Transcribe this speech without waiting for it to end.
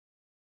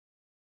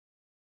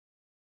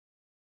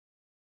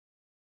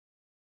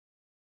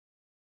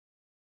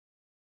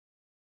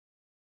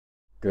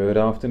Good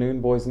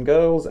afternoon, boys and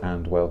girls,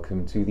 and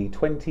welcome to the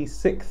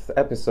 26th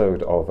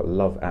episode of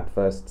Love at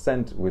First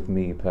Scent with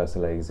me,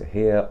 Persolaise,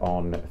 here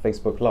on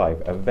Facebook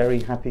Live. A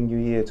very happy new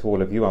year to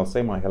all of you. I'll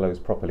say my hellos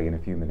properly in a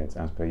few minutes,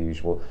 as per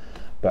usual,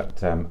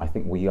 but I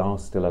think we are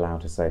still allowed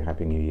to say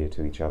happy new year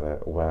to each other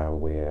while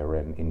we're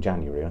in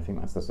January. I think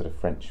that's the sort of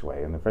French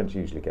way, and the French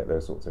usually get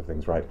those sorts of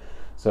things right.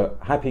 So,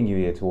 happy new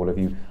year to all of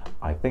you.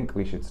 I think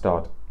we should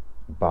start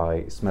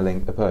by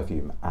smelling a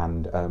perfume,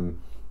 and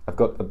I've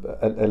got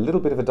a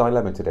little bit of a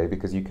dilemma today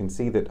because you can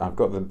see that I've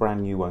got the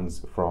brand new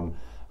ones from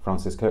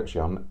Francis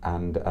Kurkdjian,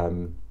 and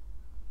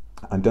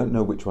I don't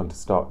know which one to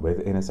start with.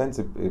 In a sense,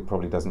 it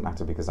probably doesn't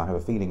matter because I have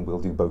a feeling we'll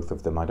do both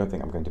of them. I don't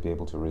think I'm going to be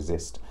able to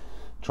resist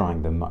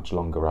trying them much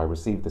longer. I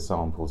received the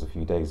samples a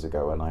few days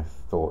ago and I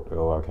thought,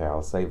 oh, okay,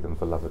 I'll save them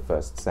for Love at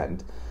First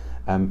Scent.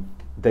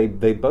 They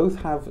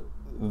both have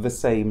the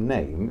same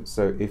name,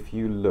 so if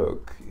you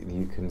look,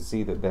 you can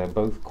see that they're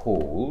both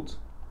called...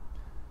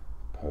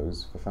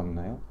 Pose for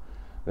thumbnail.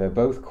 They're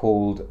both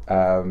called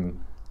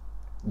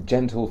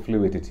Gentle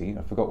Fluidity.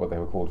 I forgot what they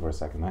were called for a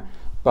second there.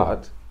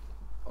 But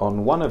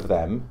on one of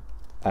them,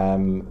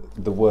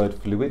 the word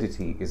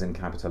fluidity is in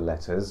capital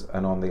letters,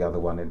 and on the other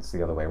one, it's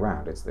the other way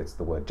around. It's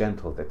the word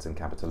gentle that's in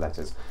capital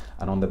letters.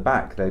 And on the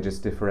back, they're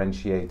just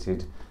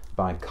differentiated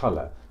by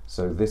colour.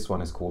 So this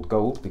one is called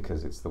Gold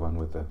because it's the one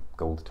with the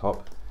gold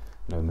top.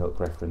 No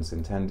milk reference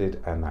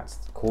intended. And that's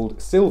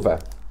called Silver.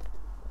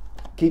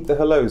 Keep the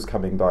hellos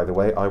coming, by the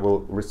way. I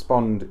will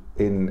respond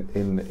in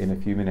a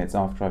few minutes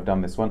after I've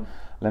done this one.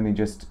 Let me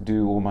just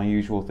do all my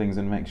usual things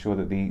and make sure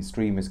that the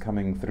stream is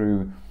coming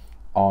through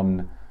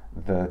on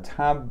the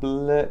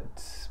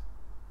tablet.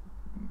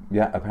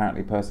 Yeah,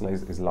 apparently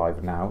Persolaise is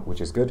live now,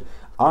 which is good.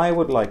 I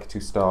would like to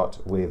start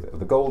with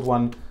the gold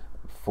one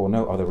for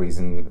no other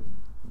reason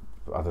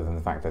other than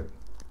the fact that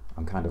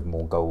I'm kind of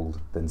more gold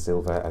than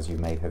silver, as you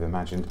may have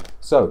imagined.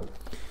 So,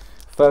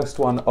 first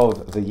one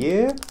of the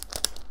year.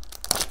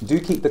 Do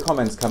keep the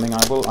comments coming.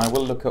 I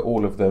will look at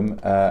all of them.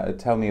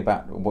 Tell me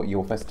about what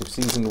your festive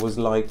season was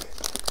like.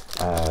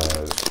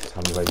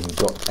 Tell me whether you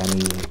got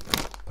any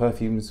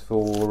perfumes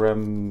for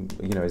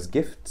as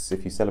gifts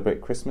if you celebrate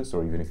Christmas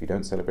or even if you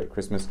don't celebrate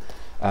Christmas.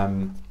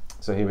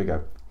 So here we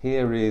go.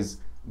 Here is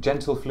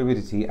Gentle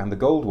Fluidity, and the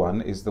gold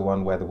one is the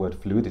one where the word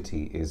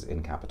fluidity is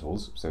in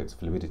capitals. So it's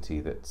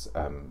fluidity that's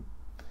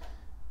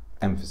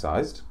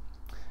emphasized.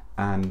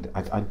 And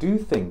I do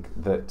think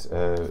that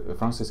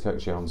Francis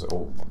Kurkdjian's,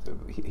 or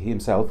he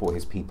himself or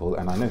his people,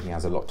 and I know he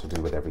has a lot to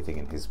do with everything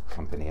in his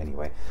company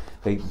anyway,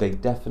 they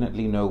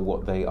definitely know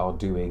what they are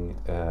doing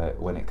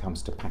when it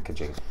comes to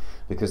packaging,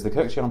 because the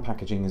Kurkdjian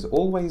packaging is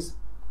always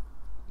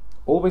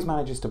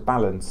manages to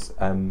balance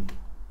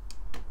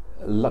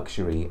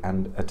luxury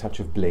and a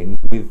touch of bling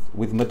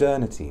with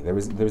modernity. There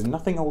is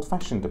nothing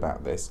old-fashioned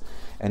about this,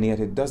 and yet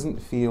it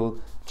doesn't feel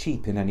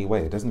cheap in any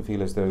way. It doesn't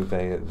feel as though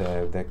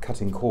they're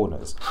cutting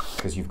corners,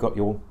 because you've got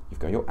your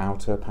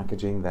outer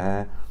packaging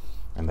there,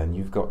 and then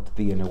you've got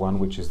the inner one,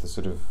 which is the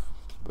sort of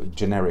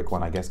generic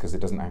one, I guess, because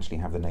it doesn't actually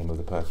have the name of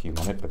the perfume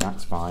on it, but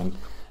that's fine.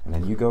 And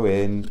then you go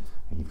in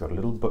and you've got a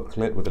little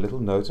booklet with a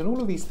little note, and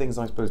all of these things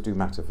I suppose do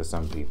matter for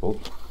some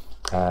people.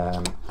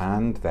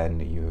 And then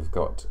you've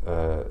got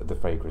the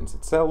fragrance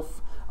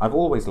itself. I've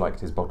always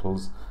liked his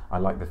bottles. I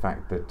like the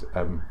fact that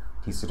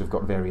he's sort of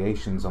got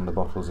variations on the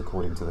bottles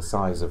according to the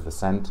size of the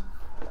scent.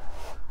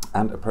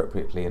 And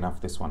appropriately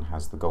enough, this one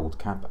has the gold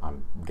cap.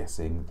 I'm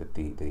guessing that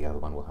the other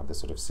one will have the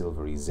sort of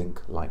silvery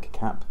zinc-like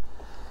cap.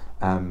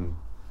 And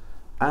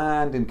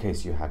in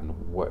case you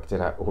hadn't worked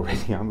it out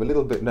already, I'm a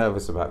little bit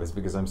nervous about this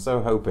because I'm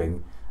so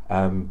hoping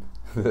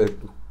that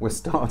we're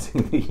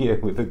starting the year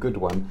with a good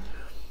one.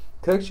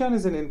 Kurkdjian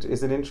is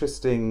an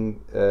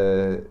interesting,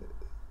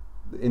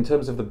 in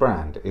terms of the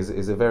brand,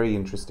 is a very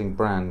interesting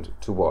brand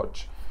to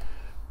watch,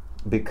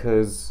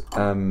 because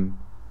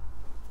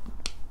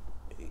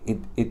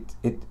it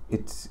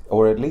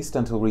or at least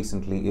until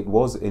recently it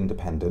was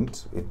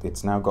independent.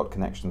 It's now got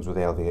connections with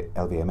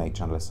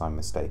LVMH, unless I'm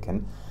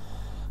mistaken.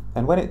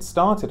 And when it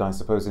started, I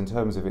suppose, in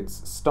terms of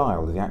its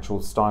style, the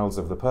actual styles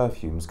of the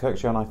perfumes,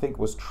 Kurkdjian, I think,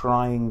 was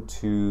trying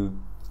to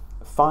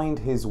find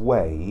his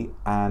way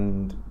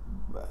and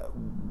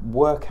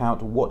work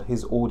out what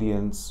his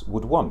audience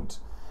would want.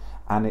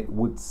 And it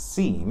would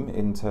seem,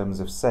 in terms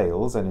of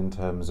sales and in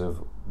terms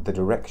of the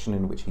direction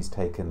in which he's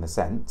taken the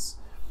scents,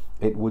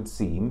 it would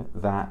seem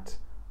that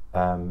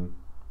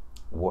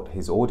what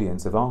his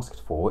audience have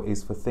asked for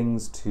is for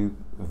things to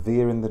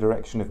veer in the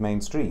direction of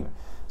mainstream.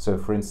 So,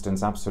 for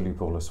instance, Absolu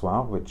pour le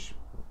soir, which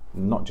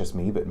not just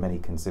me, but many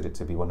consider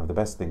to be one of the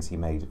best things he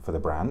made for the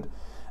brand,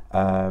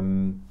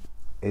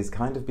 is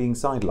kind of being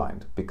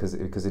sidelined because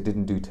it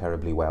didn't do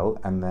terribly well.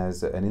 And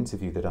there's an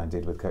interview that I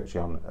did with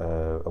Kurkdjian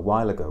a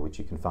while ago, which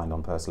you can find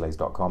on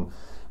Persolaise.com,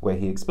 where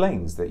he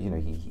explains that,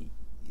 he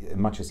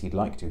much as he'd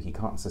like to, he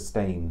can't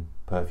sustain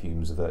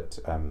perfumes that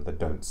that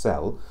don't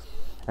sell,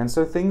 and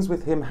so things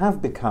with him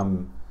have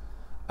become,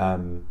 I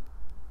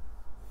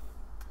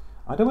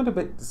don't want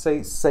to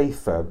say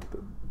safer,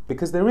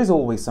 because there is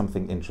always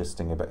something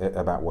interesting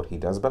about what he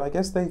does, but I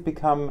guess they've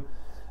become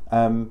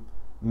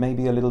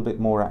maybe a little bit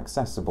more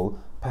accessible,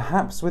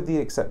 perhaps with the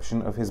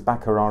exception of his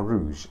Baccarat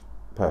Rouge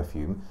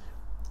perfume,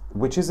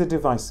 which is a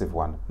divisive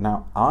one.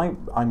 Now,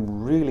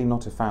 I'm really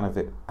not a fan of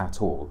it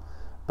at all,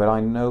 but I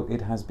know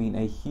it has been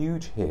a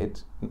huge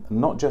hit,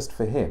 not just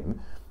for him,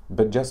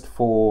 but just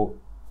for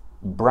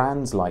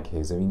brands like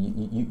his. I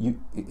mean,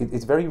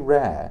 it's very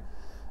rare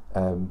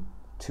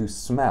to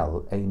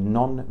smell a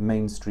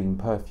non-mainstream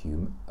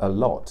perfume a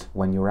lot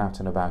when you're out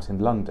and about in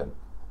London,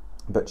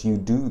 but you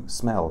do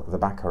smell the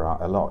Baccarat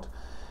a lot,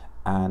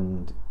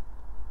 and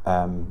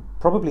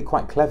probably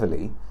quite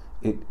cleverly,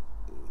 it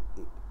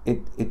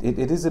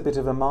is a bit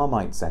of a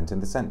Marmite scent in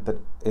the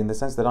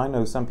sense that I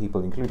know some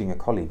people, including a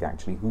colleague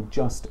actually, who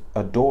just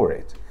adore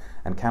it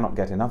and cannot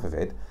get enough of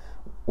it,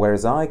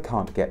 whereas I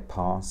can't get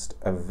past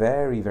a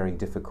very, very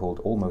difficult,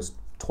 almost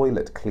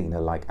toilet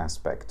cleaner-like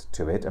aspect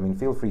to it. I mean,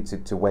 feel free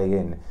to weigh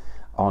in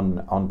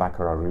on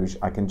Baccarat Rouge.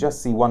 I can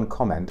just see one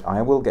comment,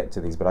 I will get to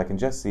these, but I can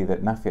just see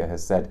that Nafia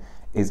has said,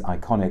 is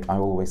iconic, I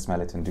always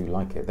smell it and do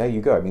like it. There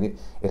you go. I mean,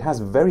 it has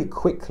very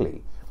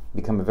quickly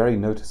become a very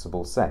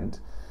noticeable scent.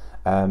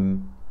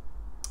 And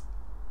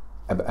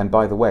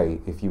by the way,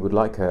 if you would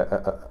like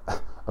a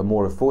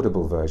more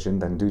affordable version,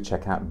 then do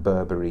check out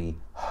Burberry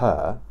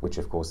Her, which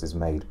of course is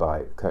made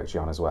by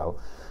Kurkdjian as well.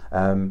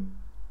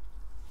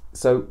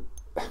 So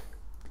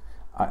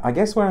I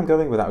guess where I'm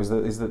going with that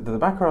is that the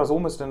Baccarat is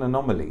almost an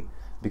anomaly,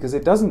 because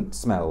it doesn't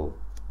smell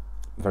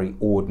very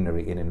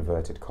ordinary in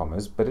inverted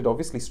commas, but it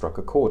obviously struck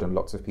a chord and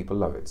lots of people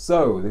love it.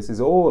 So this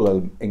is all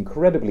an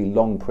incredibly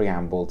long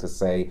preamble to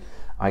say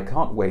I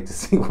can't wait to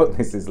see what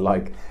this is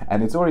like,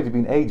 and it's already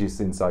been ages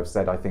since I've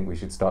said I think we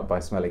should start by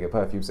smelling a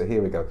perfume, so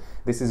here we go.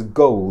 This is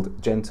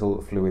Gold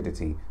Gentle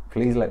Fluidity.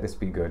 Please let this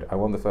be good. I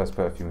want the first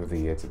perfume of the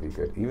year to be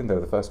good, even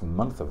though the first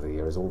month of the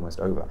year is almost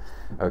over.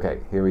 Okay,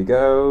 here we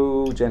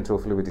go. Gentle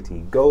Fluidity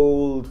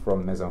Gold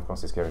from Maison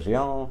Francis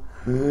Kurkdjian.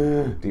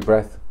 Deep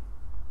breath.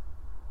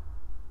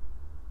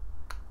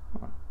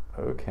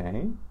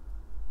 Okay.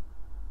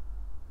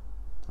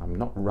 I'm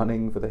not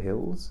running for the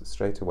hills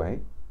straight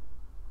away.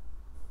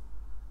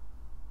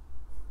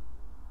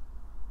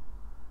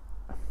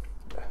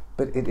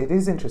 But it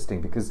is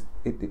interesting because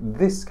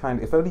this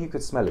kind, if only you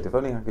could smell it, if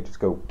only I could just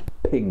go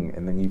ping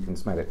and then you can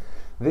smell it.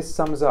 This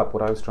sums up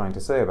what I was trying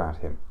to say about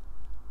him.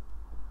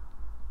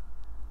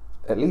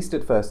 At least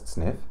at first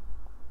sniff,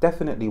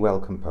 definitely well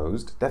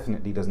composed,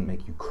 definitely doesn't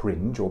make you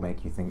cringe or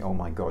make you think, oh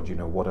my god, you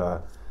know, what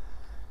a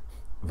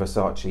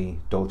Versace,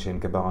 Dolce &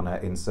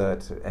 Gabbana,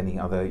 insert any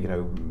other, you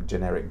know,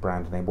 generic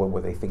brand name, what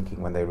were they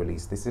thinking when they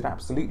released this? It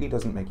absolutely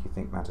doesn't make you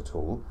think that at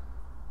all.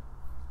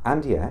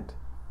 And yet,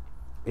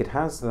 it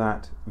has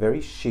that very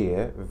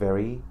sheer,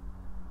 very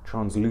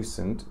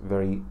translucent,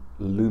 very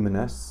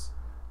luminous,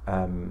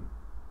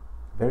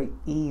 very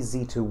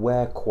easy to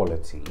wear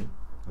quality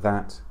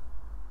that,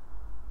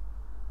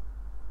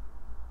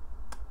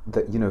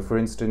 you know, for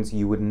instance,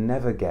 you would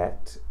never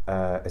get,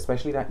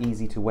 especially that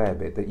easy to wear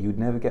bit, that you'd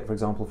never get, for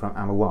example, from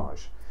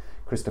Amouage.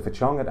 Christopher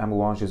Chong at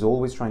Amouage is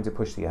always trying to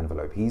push the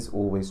envelope. He's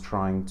always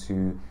trying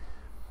to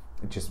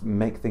just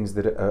make things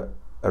that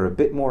are a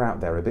bit more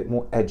out there, a bit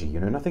more edgy. You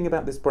know, nothing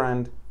about this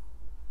brand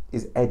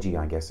is edgy,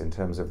 I guess, in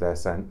terms of their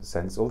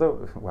sense.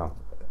 Although, well,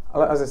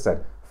 as I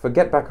said,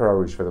 forget Baccarat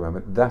Rouge for the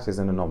moment. That is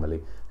an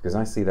anomaly, because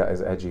I see that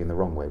as edgy in the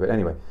wrong way. But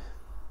anyway,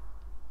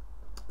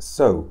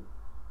 so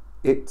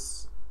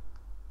it's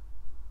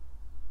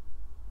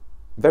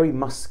very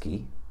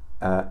musky,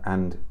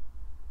 and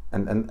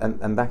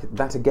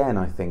that again,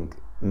 I think,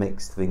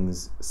 makes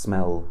things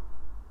smell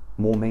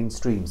more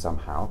mainstream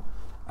somehow.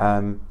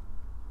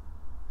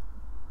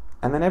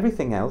 And then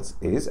everything else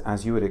is,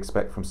 as you would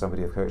expect from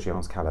somebody of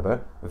Kurkdjian's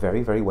caliber,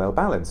 very, very well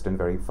balanced and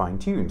very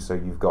fine-tuned. So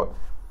you've got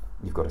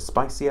a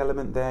spicy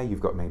element there, you've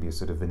got maybe a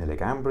sort of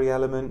vanillic ambre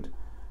element,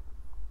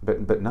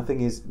 but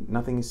nothing is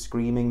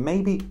screaming.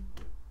 Maybe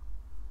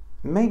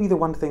the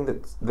one thing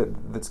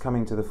that's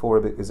coming to the fore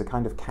a bit is a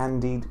kind of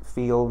candied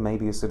feel,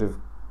 maybe a sort of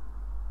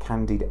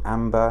candied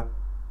amber,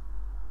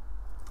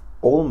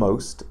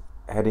 almost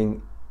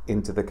heading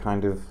into the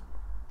kind of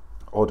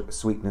odd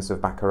sweetness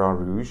of Baccarat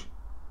Rouge.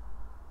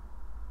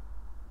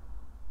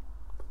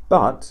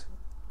 But,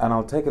 and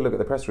I'll take a look at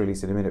the press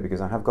release in a minute because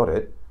I have got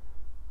it,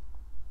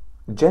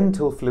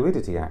 Gentle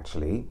Fluidity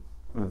actually,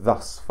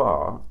 thus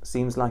far,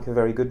 seems like a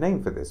very good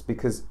name for this,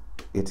 because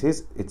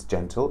it's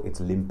gentle, it's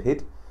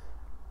limpid,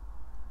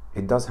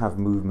 it does have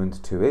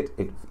movement to it,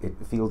 it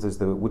feels as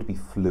though it would be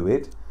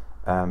fluid,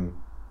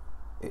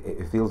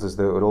 it feels as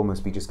though it would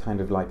almost be just kind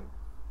of like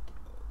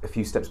a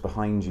few steps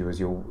behind you as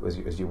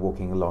you're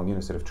walking along, you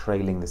know, sort of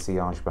trailing the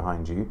sillage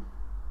behind you.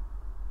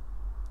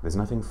 There's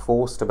nothing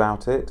forced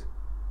about it.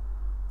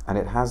 And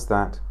it has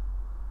that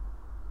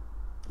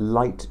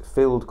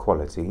light-filled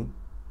quality,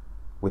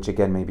 which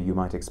again maybe you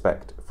might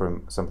expect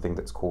from something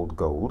that's called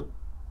gold.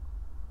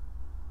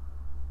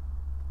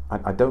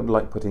 I don't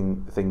like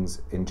putting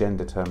things in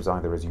gender terms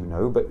either, as you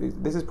know, but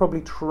this is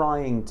probably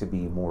trying to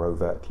be more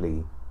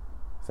overtly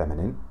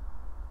feminine.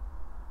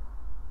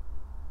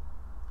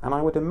 And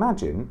I would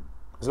imagine,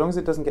 as long as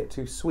it doesn't get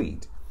too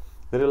sweet,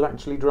 that it'll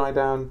actually dry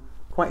down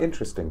quite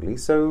interestingly.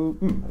 So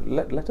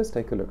let us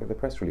take a look at the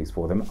press release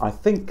for them. I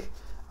think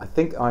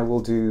I will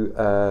do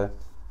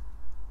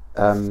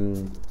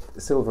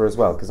silver as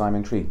well because I'm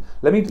intrigued.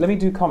 Let me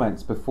do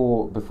comments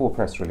before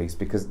press release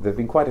because there've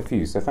been quite a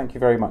few. So thank you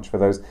very much for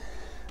those.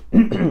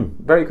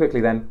 Very quickly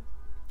then.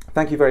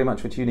 Thank you very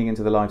much for tuning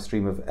into the live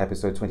stream of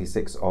episode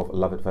 26 of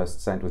Love at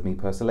First Scent with me,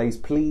 Persolaise.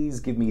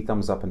 Please give me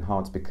thumbs up and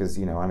hearts because,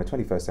 you know, I'm a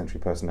 21st century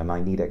person and I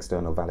need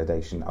external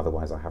validation.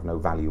 Otherwise, I have no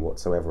value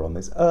whatsoever on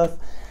this earth.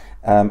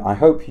 I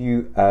hope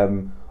you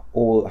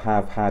all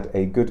have had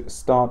a good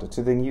start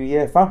to the new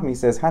year. Fahmi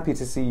says, happy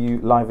to see you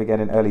live again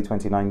in early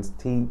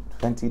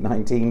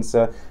 2019,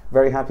 sir.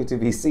 Very happy to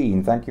be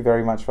seen. Thank you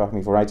very much,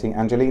 Fahmi, for writing.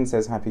 Angeline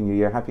says, Happy New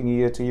Year. Happy New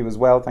Year to you as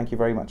well. Thank you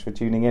very much for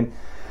tuning in.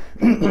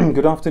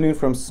 Good afternoon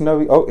from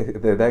snowy... Oh,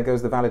 there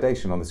goes the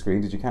validation on the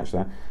screen. Did you catch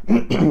that?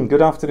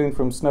 Good afternoon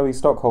from snowy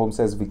Stockholm,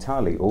 says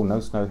Vitali. Oh, no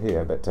snow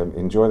here, but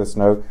enjoy the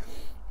snow.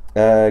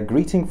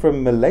 Greeting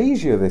from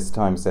Malaysia this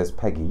time, says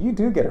Peggy. You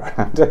do get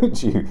around,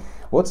 don't you?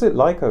 What's it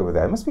like over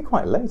there? It must be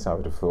quite late, I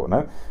would have thought,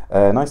 no?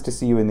 Nice to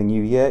see you in the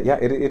new year. Yeah,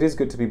 it is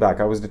good to be back.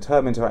 I was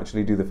determined to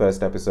actually do the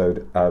first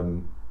episode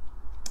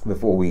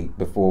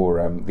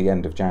before the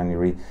end of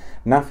January.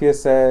 Nafia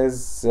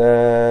says,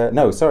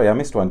 no, sorry, I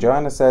missed one.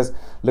 Joanna says,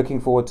 looking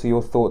forward to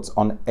your thoughts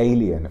on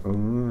Alien.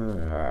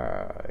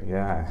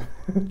 Yeah.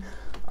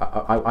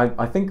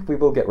 I think we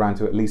will get round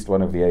to at least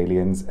one of the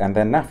aliens. And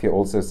then Nafia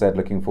also said,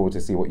 looking forward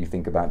to see what you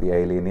think about the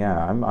alien.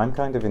 Yeah, I'm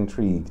kind of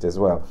intrigued as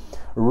well.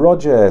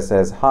 Roger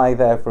says, hi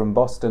there from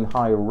Boston.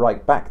 Hi,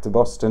 right back to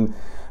Boston.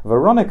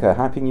 Veronica,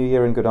 Happy New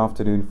Year and good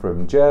afternoon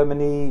from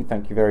Germany.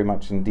 Thank you very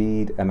much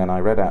indeed. And then I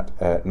read out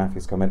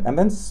Nafi's comment. And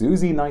then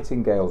Susie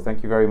Nightingale,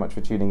 thank you very much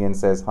for tuning in,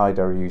 says, hi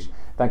Dariush.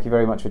 Thank you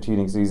very much for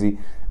tuning, Susie.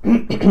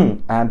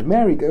 And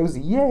Mary goes,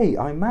 yay,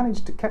 I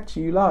managed to catch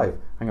you live.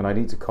 Hang on, I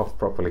need to cough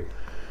properly.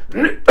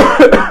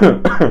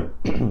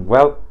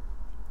 Well,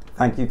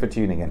 thank you for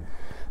tuning in.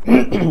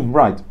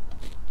 Right.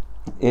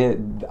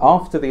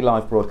 After the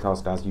live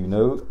broadcast, as you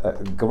know,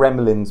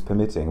 gremlins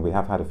permitting, we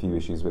have had a few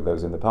issues with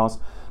those in the past,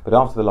 but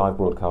after the live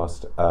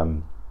broadcast,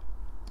 the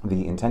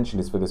intention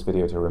is for this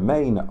video to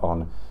remain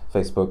on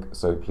Facebook,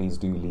 so please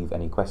do leave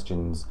any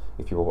questions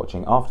if you are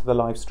watching after the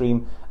live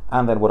stream.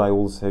 And then what I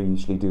also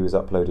usually do is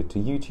upload it to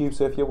YouTube,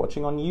 so if you're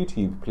watching on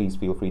YouTube, please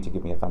feel free to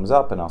give me a thumbs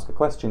up and ask a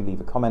question, leave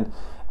a comment.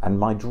 And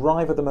my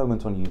drive at the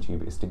moment on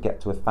YouTube is to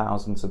get to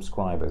 1,000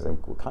 subscribers, and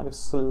we're kind of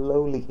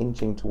slowly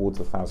inching towards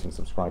 1,000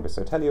 subscribers.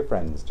 So tell your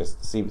friends,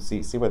 just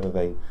see whether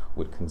they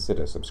would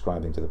consider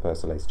subscribing to the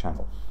Persolaise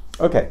channel.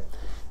 Okay,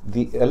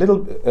 a little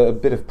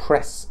bit of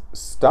press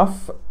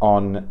stuff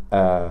on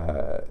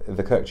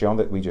the Kurkdjian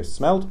that we just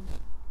smelled.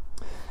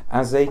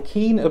 As a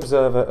keen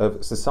observer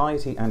of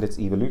society and its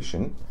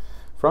evolution,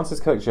 Francis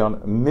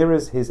Kurkdjian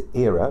mirrors his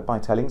era by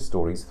telling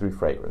stories through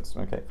fragrance.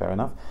 Okay, fair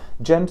enough.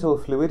 Gentle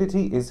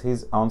fluidity is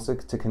his answer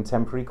to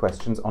contemporary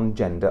questions on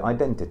gender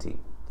identity.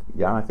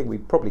 Yeah, I think we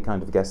probably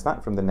kind of guessed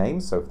that from the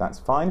name, so that's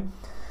fine.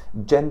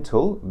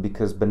 Gentle,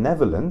 because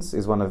benevolence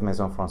is one of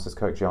Maison Francis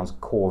Kurkdjian's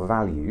core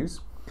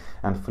values.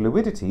 And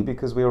fluidity,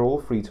 because we are all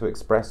free to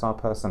express our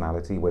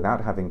personality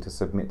without having to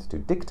submit to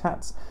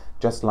diktats,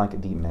 just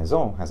like the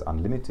Maison has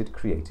unlimited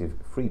creative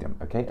freedom.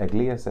 Okay,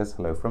 Aglia says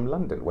hello from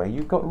London, where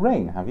you've got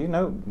rain, have you?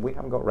 No, we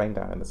haven't got rain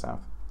down in the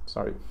south.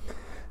 Sorry.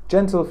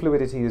 Gentle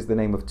fluidity is the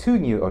name of 2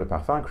 new eau de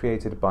parfum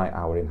created by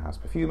our in-house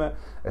perfumer,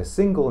 a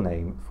single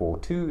name for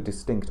 2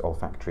 distinct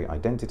olfactory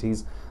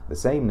identities, the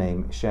same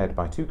name shared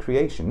by 2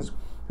 creations,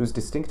 whose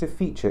distinctive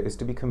feature is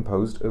to be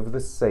composed of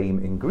the same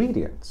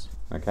ingredients.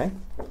 Okay,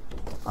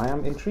 I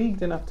am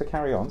intrigued enough to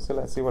carry on, so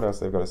let's see what else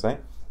they've got to say.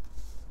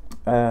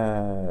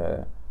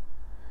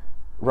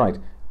 Right,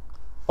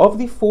 of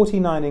the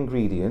 49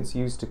 ingredients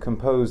used to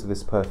compose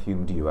this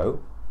perfume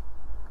duo,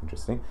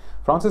 interesting,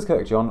 Francis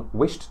Kurkdjian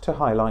wished to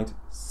highlight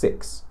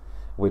 6,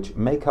 which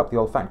make up the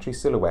olfactory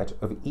silhouette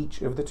of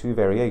each of the 2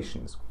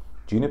 variations: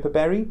 juniper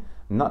berry,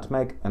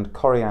 nutmeg and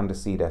coriander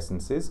seed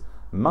essences,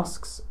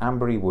 musks,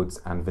 ambery woods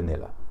and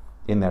vanilla.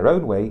 In their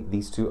own way,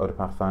 these 2 eau de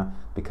parfum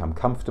become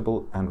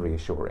comfortable and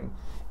reassuring.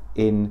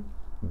 In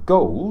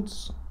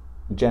Gold's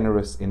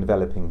generous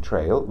enveloping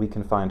trail, we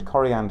can find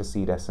coriander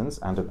seed essence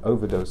and an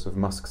overdose of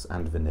musks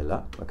and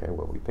vanilla. Okay,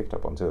 well, we picked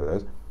up on 2 of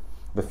those.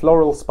 The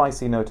floral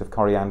spicy note of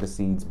coriander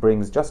seeds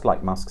brings, just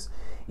like musks,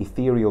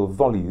 ethereal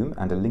volume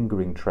and a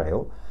lingering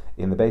trail.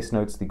 In the base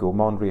notes, the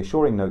gourmand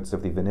reassuring notes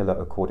of the vanilla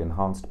accord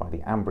enhanced by the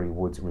ambery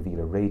woods reveal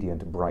a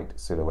radiant, bright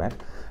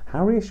silhouette.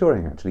 How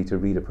reassuring, actually, to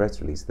read a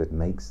press release that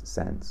makes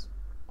sense.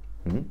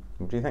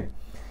 What do you think?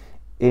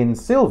 In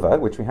Silver,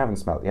 which we haven't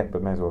smelt yet,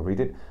 but may as well read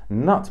it,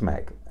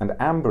 nutmeg and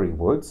ambery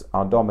woods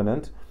are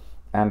dominant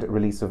and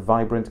release a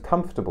vibrant,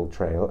 comfortable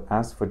trail.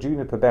 As for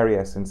juniper berry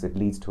essence, it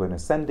leads to an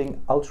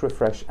ascending,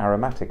 ultra-fresh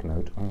aromatic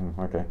note,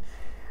 okay,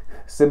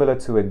 similar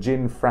to a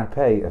gin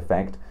frappé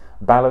effect,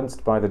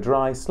 balanced by the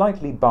dry,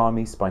 slightly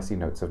balmy, spicy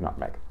notes of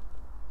nutmeg.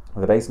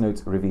 The base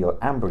notes reveal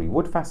ambery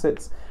wood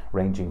facets,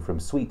 ranging from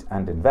sweet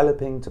and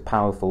enveloping to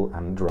powerful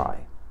and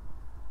dry.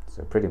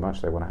 So pretty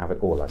much they want to have it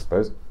all, I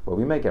suppose. Well,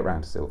 we may get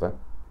round to Silver.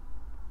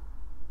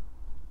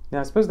 Yeah,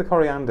 I suppose the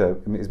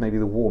coriander is maybe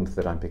the warmth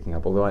that I'm picking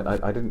up, although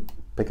I didn't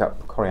pick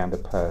up coriander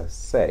per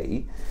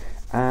se.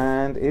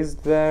 And is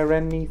there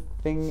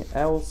anything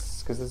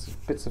else? Because there's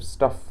bits of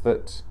stuff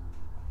that...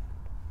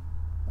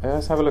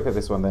 let's have a look at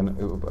this one then,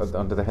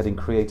 under the heading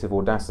Creative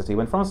Audacity.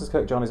 When Francis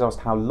Kurkdjian is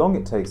asked how long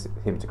it takes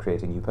him to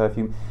create a new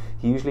perfume,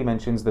 he usually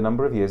mentions the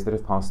number of years that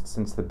have passed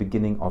since the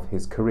beginning of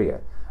his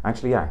career.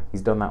 Actually, yeah,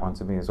 he's done that one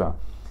to me as well.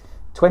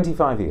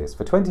 25 years.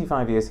 For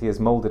 25 years he has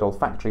moulded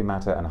olfactory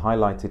matter and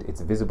highlighted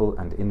its visible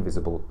and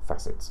invisible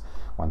facets.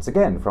 Once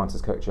again,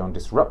 Francis Kurkdjian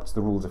disrupts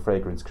the rules of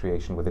fragrance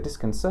creation with a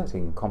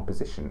disconcerting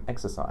composition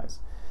exercise.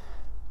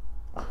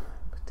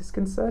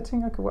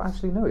 Disconcerting? Well,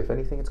 actually no, if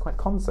anything it's quite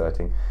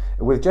concerting.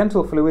 With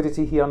gentle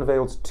fluidity he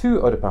unveils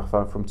two eau de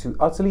parfum from two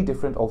utterly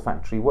different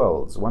olfactory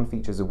worlds. One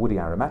features a woody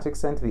aromatic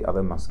scent, the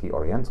other musky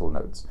oriental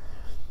notes.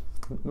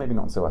 Maybe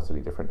not so utterly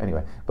different.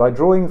 Anyway, by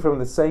drawing from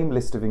the same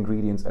list of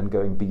ingredients and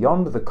going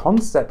beyond the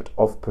concept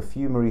of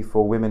perfumery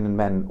for women and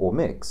men or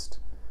mixed.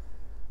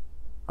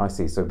 I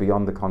see, so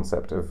beyond the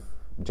concept of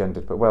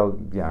gendered, but well,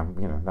 yeah,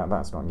 you know,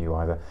 that's not new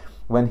either.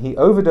 When he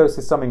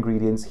overdoses some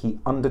ingredients, he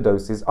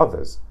underdoses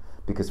others,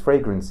 because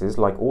fragrances,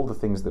 like all the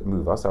things that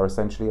move us, are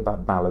essentially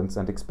about balance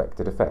and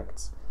expected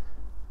effects.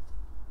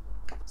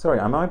 Sorry,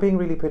 am I being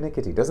really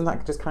pernickety? Doesn't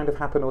that just kind of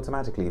happen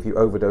automatically if you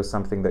overdose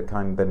something that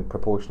then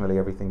proportionally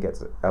everything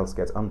else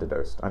gets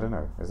underdosed? I don't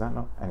know. Is that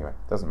not? Anyway,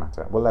 doesn't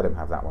matter. We'll let him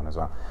have that one as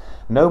well.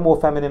 No more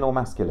feminine or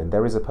masculine.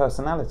 There is a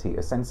personality,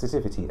 a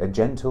sensitivity, a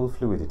gentle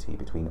fluidity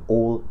between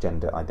all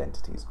gender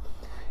identities.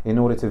 In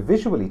order to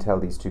visually tell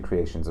these two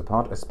creations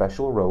apart, a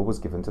special role was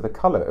given to the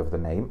colour of the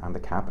name and the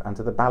cap and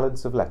to the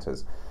balance of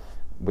letters,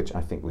 which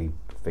I think we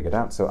figured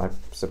out, so I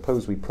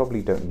suppose we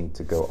probably don't need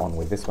to go on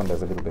with this one.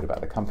 There's a little bit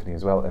about the company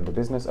as well and the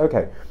business.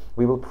 Okay,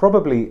 we will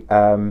probably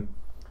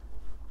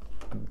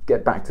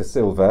get back to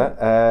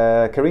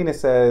silver. Karina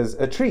says,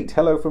 a treat,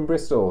 hello from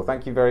Bristol.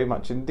 Thank you very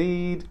much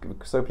indeed.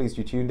 So pleased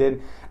you tuned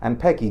in. And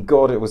Peggy,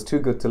 God, it was too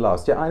good to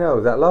last. Yeah, I know,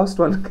 that last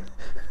one...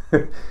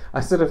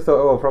 I sort of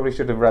thought, oh, I probably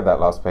should have read that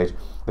last page.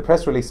 The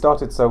press release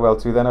started so well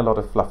too, then a lot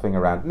of fluffing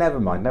around. Never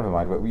mind.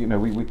 But, you know,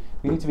 we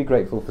need to be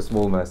grateful for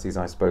small mercies,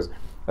 I suppose.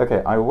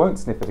 Okay, I won't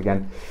sniff it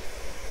again.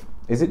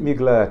 Is it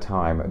Mugler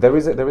time? There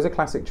is a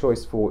classic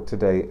choice for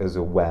today as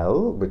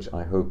well, which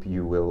I hope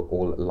you will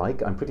all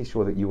like. I'm pretty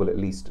sure that you will at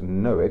least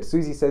know it.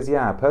 Susie says,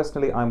 yeah,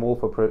 personally I'm all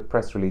for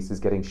press releases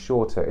getting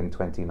shorter in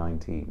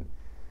 2019.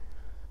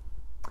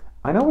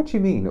 I know what you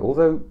mean,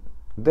 although...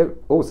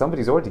 oh,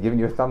 somebody's already given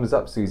you a thumbs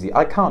up, Susie.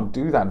 I can't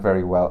do that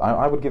very well.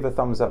 I would give a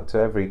thumbs up to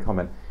every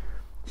comment.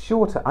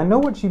 Shorter. I know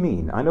what you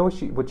mean. I know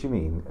what you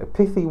mean. A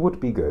pithy would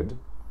be good,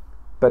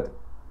 but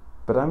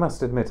I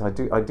must admit, I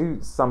do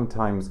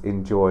sometimes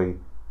enjoy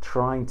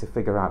trying to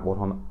figure out what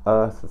on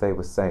earth they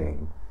were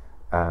saying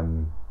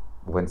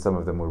when some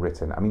of them were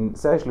written. I mean,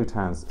 Serge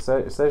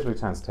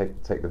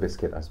Lutens take the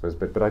biscuit, I suppose,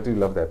 but I do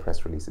love their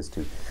press releases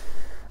too.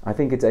 I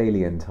think it's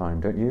Alien time,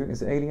 don't you?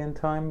 Is it Alien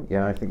time?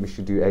 Yeah, I think we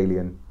should do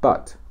Alien,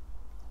 but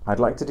I'd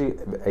like to do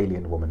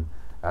Alien Woman.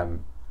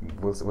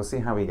 We'll see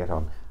how we get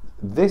on.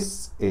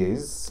 This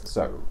is,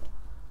 so,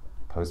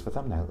 pose for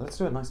thumbnail. Let's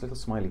do a nice little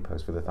smiley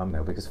pose for the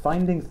thumbnail, because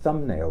finding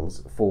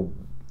thumbnails for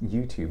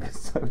YouTube is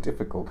so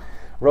difficult.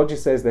 Roger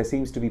says there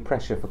seems to be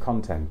pressure for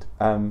content.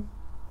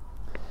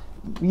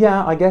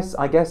 Yeah, I guess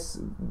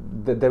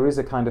that there is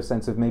a kind of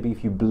sense of maybe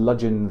if you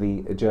bludgeon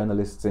the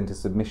journalists into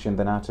submission,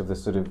 then out of the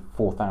sort of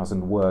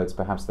 4,000 words,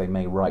 perhaps they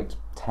may write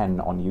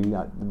 10 on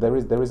you. There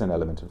is an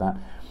element of that.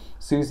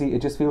 Susie,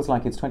 it just feels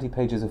like it's 20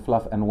 pages of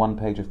fluff and 1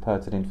 page of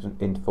pertinent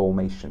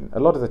information. A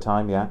lot of the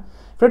time, yeah.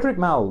 Frederick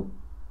Malle,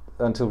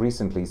 until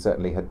recently,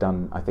 certainly had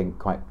done, I think,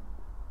 quite...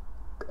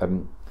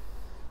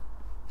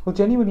 well,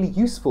 genuinely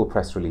useful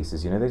press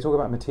releases. You know, they talk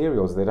about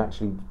materials, they'd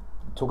actually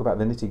talk about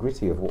the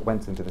nitty-gritty of what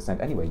went into the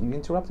scent. Anyway, you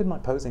interrupted my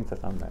posing for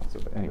thumbnails.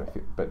 But anyway,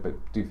 but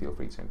do feel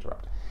free to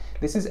interrupt.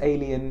 This is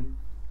Alien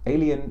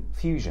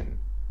Fusion,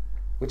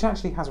 which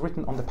actually has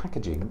written on the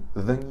packaging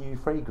the new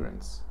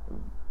fragrance,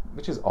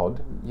 which is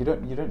odd. You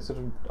don't sort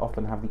of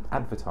often have the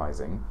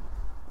advertising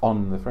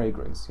on the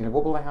fragrance. You know,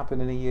 what will happen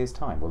in a year's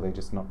time? Will they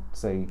just not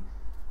say?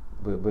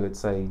 Will it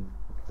say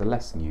the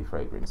less new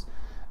fragrance?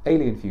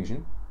 Alien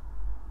Fusion,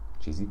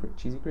 cheesy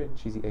grin,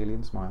 cheesy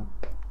alien smile,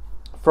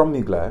 from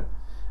Mugler.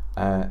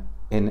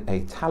 In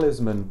a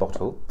talisman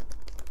bottle.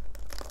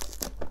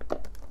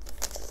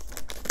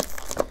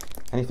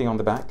 Anything on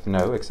the back?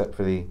 No, except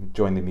for the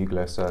join the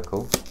Mugler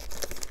circle.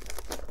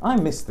 I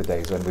miss the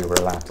days when we were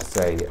allowed to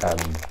say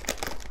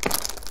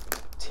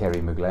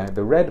Thierry Mugler.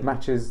 The red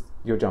matches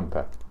your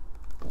jumper.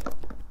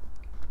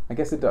 I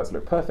guess it does.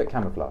 Look, perfect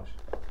camouflage.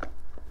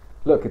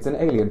 Look, it's an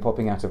alien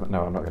popping out of...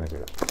 No, I'm not going to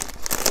do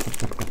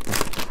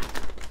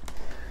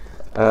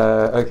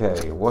that.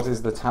 Okay, what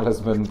is the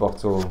talisman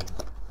bottle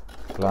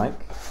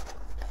like?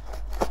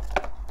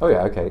 Oh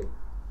yeah, okay.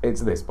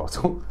 It's this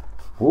bottle.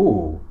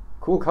 Ooh,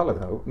 cool colour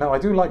though. No, I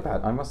do like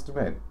that, I must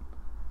admit.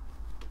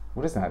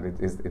 What is that?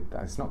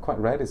 It's not quite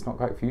red, it's not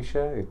quite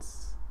fuchsia,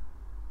 it's...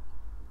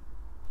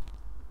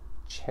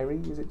 cherry?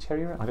 Is it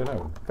cherry red? I don't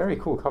know. Very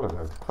cool colour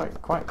though.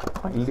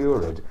 Quite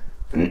lurid.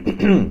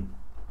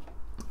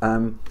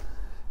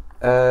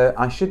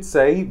 I should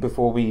say,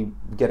 before we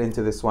get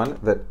into this one,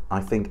 that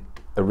I think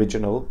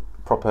original,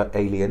 proper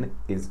Alien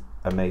is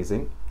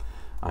amazing.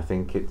 I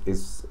think it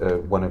is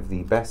one of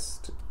the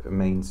best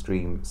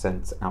mainstream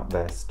scents out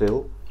there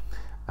still.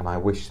 And I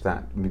wish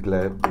that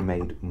Mugler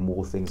made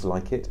more things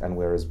like it and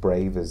were as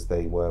brave as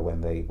they were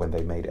when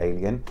they made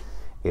Alien.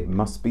 It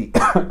must be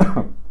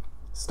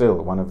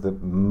still one of the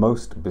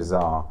most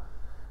bizarre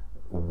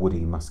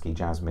woody, musky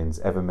jasmines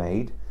ever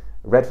made.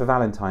 Red for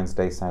Valentine's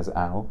Day, says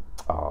Al.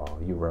 Oh,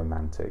 you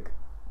romantic.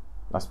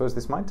 I suppose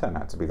this might turn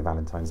out to be the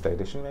Valentine's Day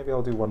edition. Maybe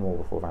I'll do one more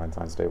before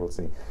Valentine's Day, we'll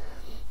see.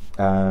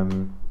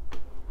 And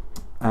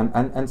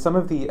some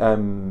of the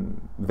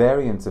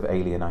variants of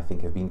Alien, I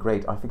think, have been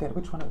great. I forget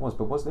which one it was,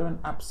 but was there an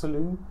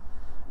Absolute?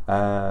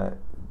 It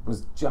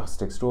was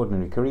just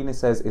extraordinary. Karina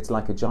says it's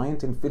like a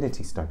giant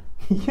infinity stone.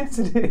 Yes,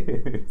 it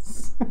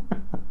is.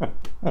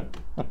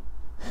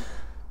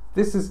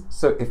 This is,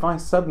 so if I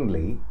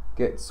suddenly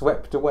get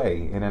swept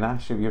away in an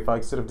ash, if I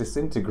sort of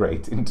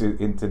disintegrate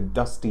into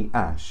dusty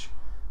ash,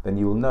 then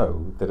you'll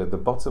know that at the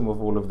bottom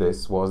of all of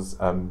this was,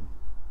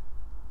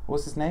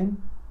 what's his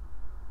name?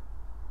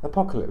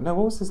 Apocalypse. No,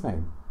 what was his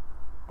name?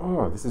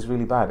 Oh, this is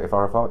really bad. If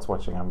RFR's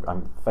watching,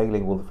 I'm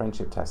failing all the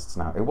friendship tests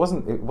now. It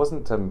wasn't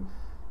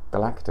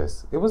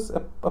Galactus. It was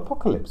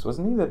Apocalypse,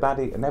 wasn't he? The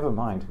baddie. Never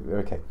mind.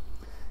 Okay.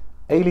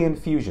 Alien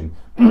Fusion.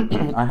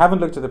 I haven't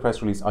looked at the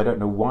press release. I don't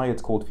know why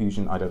it's called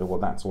Fusion. I don't know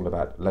what that's all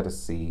about. Let us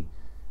see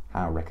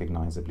how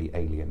recognisably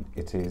alien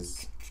it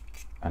is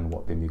and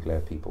what the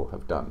Mugler people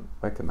have done.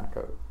 Where can that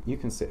go? You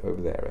can sit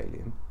over there,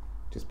 Alien.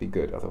 Just be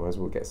good, otherwise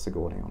we'll get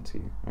Sigourney onto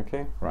you.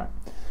 Okay? Right.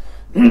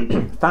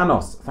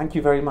 Thanos, thank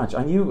you very much.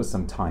 I knew it was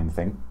some time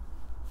thing.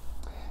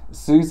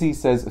 Susie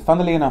says,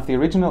 funnily enough, the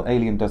original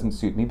Alien doesn't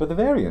suit me, but the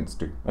variants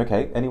do.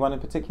 Okay, anyone in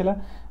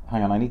particular?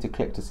 Hang on, I need to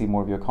click to see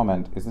more of your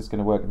comment. Is this going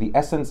to work? The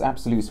Essence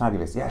Absolute is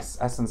fabulous. Yes,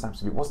 Essence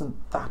Absolute.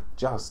 Wasn't that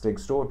just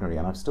extraordinary?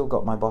 And I've still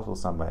got my bottle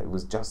somewhere. It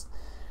was just,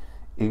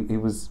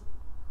 it was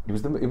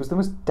the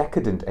most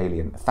decadent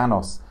Alien.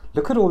 Thanos.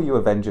 Look at all you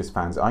Avengers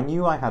fans. I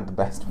knew I had the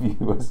best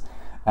viewers.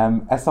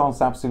 Essence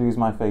Absolute is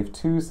my fave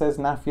too, says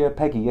Nafia.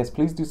 Peggy, yes,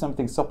 please do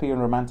something soppy and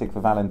romantic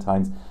for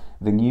Valentine's.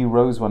 The new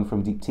rose one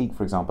from Deep Teak,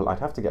 for example. I'd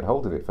have to get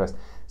hold of it first.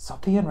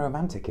 Soppy and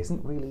romantic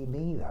isn't really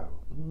me, though.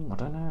 I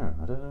don't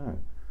know.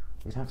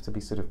 You'd have to be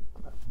sort of,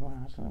 well,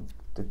 I don't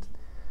know.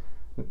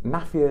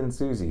 Nafia and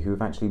Susie, who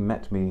have actually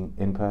met me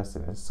in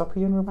person, is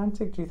soppy and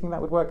romantic? Do you think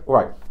that would work? All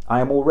right, I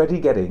am already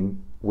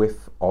getting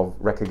whiff of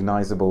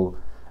recognisable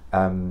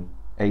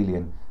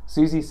Alien.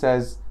 Susie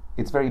says,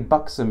 it's very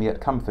buxom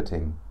yet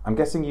comforting. I'm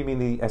guessing you mean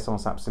the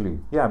Essence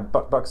Absolute. Yeah,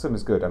 buxom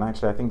is good, and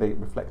actually I think they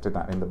reflected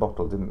that in the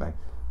bottle, didn't they?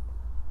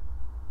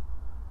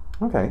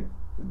 Okay.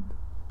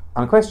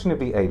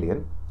 Unquestionably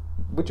Alien,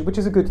 which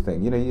is a good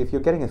thing. You know, if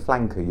you're getting a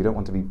flanker, you don't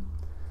want to be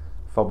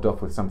fobbed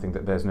off with something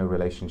that there's no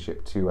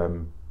relationship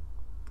to.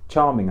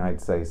 Charming, I'd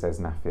say, says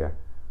Nafia.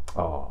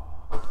 Oh.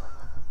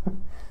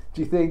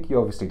 Do you think? You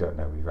obviously don't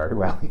know me very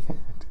well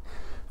yet.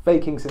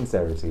 Faking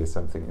sincerity is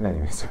something.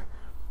 Anyway, so...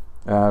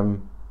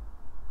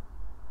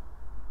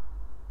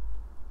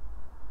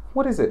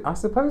 what is it? I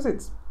suppose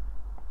it's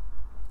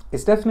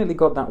definitely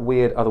got that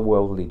weird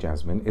otherworldly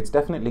jasmine. It's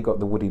definitely got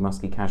the woody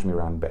musky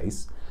cashmeran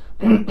base,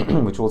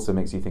 which also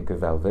makes you think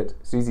of velvet.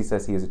 Susie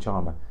says he is a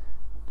charmer.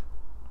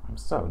 I'm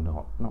so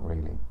not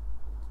really.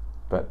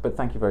 But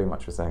thank you very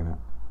much for saying that.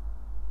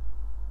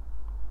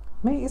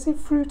 Mate, is it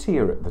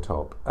fruitier at the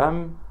top?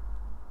 And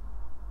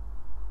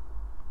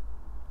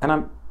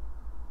I'm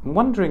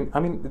wondering, I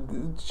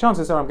mean,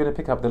 chances are I'm going to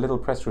pick up the little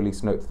press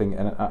release note thing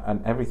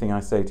and everything I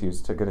say to you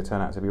is going to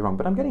turn out to be wrong.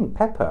 But I'm getting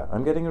pepper.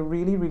 I'm getting a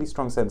really, really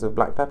strong sense of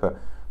black pepper.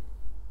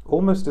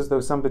 Almost as though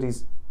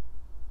somebody's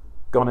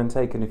gone and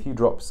taken a few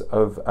drops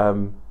of...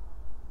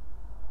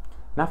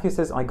 Nafia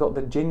says, I got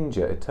the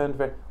ginger. It turned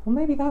very... Well,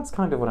 maybe that's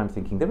kind of what I'm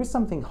thinking. There is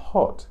something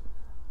hot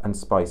and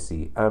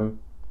spicy.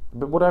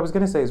 But what I was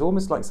going to say is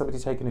almost like somebody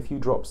taken a few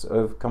drops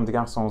of Comme des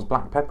Garçons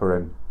black pepper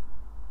and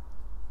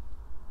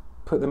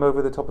put them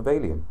over the top of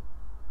Alien.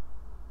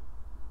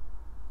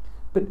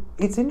 But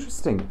it's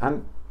interesting,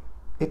 and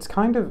it's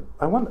kind of...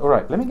 I wonder. All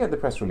right, let me get the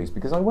press release,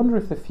 because I wonder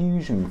if the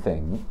fusion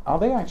thing... Are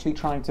they actually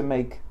trying to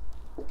make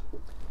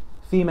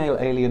female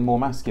Alien more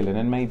masculine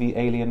and maybe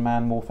Alien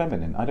man more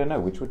feminine? I don't know,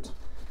 which would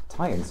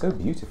tie in so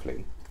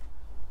beautifully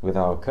with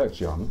our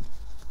Kurkdjian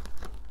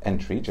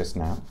entry just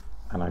now.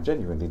 And I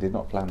genuinely did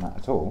not plan that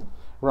at all.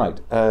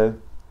 Right,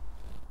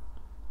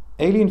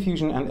 Alien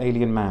fusion and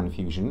Alien man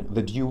fusion,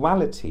 the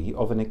duality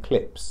of an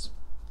eclipse.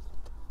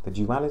 The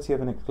duality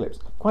of an eclipse.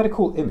 Quite a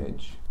cool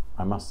image,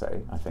 I must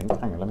say, I think.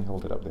 Hang on, let me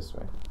hold it up this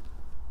way.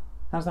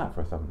 How's that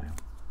for a thumbnail?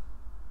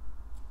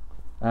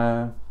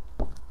 And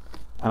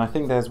I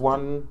think there's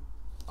one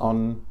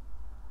on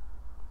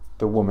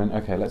the woman.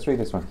 Okay, let's read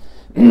this one.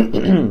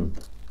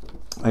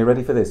 Are you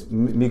ready for this?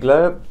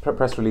 Mugler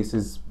press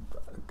releases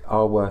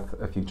are worth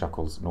a few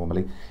chuckles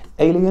normally.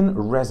 Alien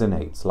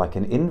resonates like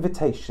an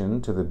invitation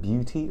to the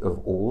beauty of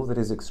all that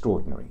is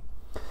extraordinary.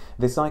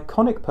 This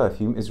iconic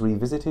perfume is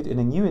revisited in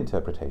a new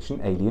interpretation,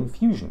 Alien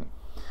Fusion.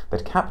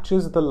 that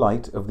captures the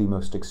light of the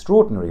most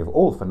extraordinary of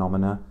all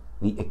phenomena,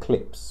 the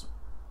eclipse,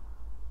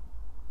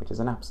 which is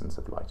an absence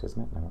of light,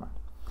 isn't it? Never mind.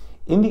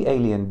 In the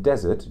alien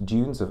desert,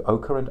 dunes of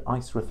ochre and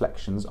ice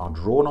reflections are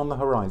drawn on the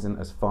horizon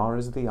as far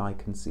as the eye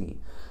can see.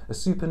 A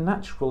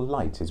supernatural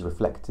light is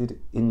reflected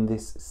in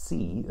this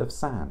sea of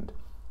sand.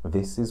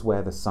 This is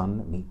where the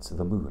sun meets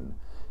the moon.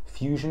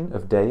 Fusion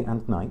of day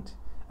and night,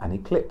 an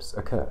eclipse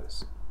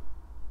occurs.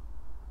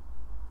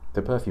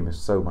 The perfume is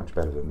so much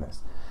better than this.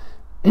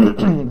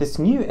 This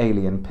new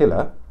alien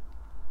pillar,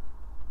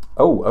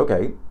 oh,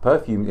 okay,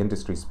 perfume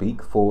industry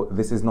speak for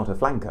this is not a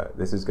flanker.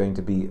 This is going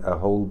to be a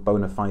whole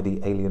bona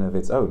fide alien of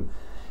its own.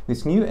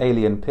 This new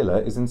alien pillar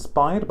is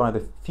inspired by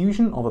the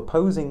fusion of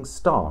opposing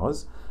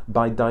stars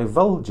by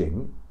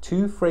divulging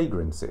two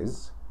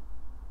fragrances,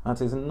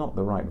 that is not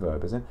the right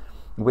verb, is it?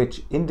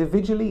 Which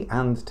individually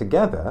and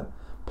together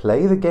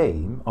play the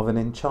game of an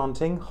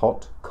enchanting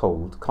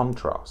hot-cold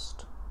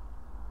contrast.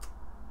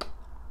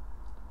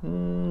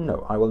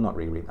 No, I will not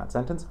reread that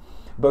sentence.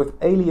 Both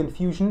alien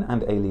fusion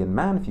and alien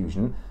man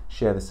fusion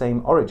share the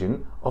same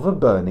origin of a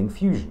burning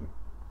fusion.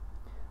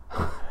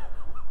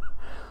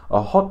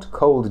 A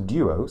hot-cold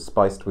duo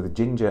spiced with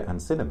ginger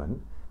and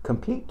cinnamon,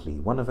 completely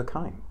one of a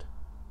kind.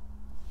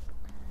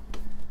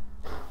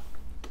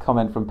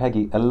 Comment from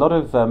Peggy. A lot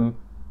of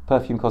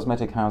perfume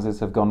cosmetic houses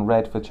have gone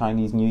red for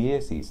Chinese New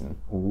Year season.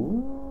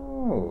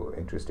 Ooh,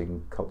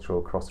 interesting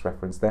cultural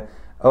cross-reference there.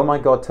 Oh my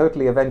god,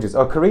 totally Avengers.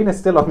 Oh, Karina's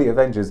still on the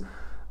Avengers.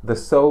 The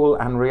Soul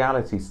and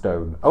Reality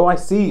Stone. Oh, I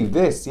see.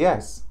 This,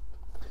 yes.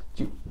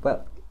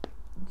 Well,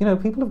 you know,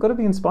 people have got to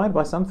be inspired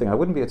by something. I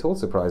wouldn't be at all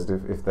surprised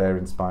if they're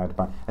inspired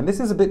by... And this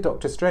is a bit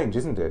Doctor Strange,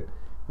 isn't it?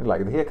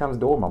 Like, here comes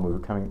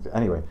Dormammu coming...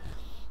 Anyway.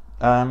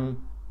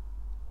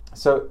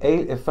 So,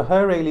 for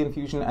her, alien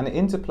fusion, an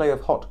interplay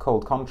of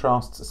hot-cold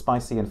contrasts,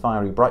 spicy and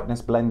fiery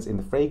brightness blends in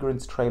the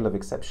fragrance trail of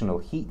exceptional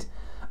heat,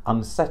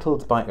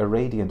 unsettled by a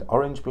radiant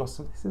orange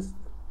blossom.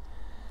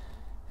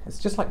 It's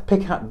just like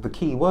pick out the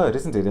key word,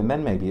 isn't it? And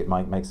then maybe it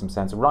might make some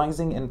sense.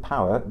 Rising in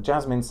power,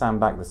 jasmine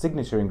sambac, the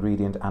signature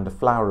ingredient, and a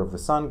flower of the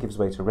sun gives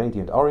way to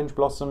radiant orange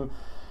blossom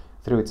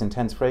through its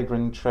intense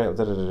fragrance trail.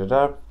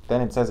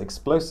 Then it says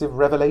explosive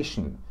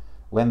revelation.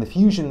 When the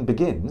fusion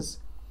begins,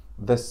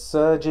 the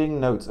surging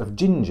notes of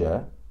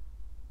ginger,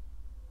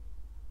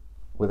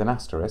 with an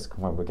asterisk,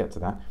 well, we'll get to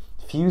that,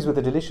 fuse with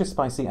a delicious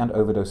spicy and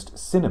overdosed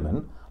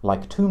cinnamon,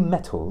 like two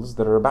metals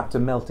that are about to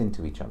melt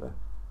into each other.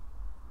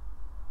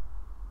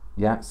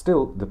 Yeah,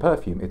 still, the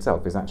perfume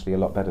itself is actually a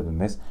lot better than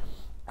this.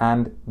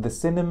 And the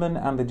cinnamon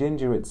and the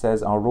ginger, it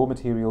says, are raw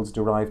materials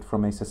derived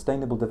from a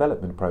sustainable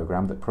development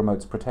program that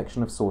promotes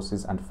protection of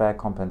sources and fair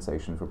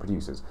compensation for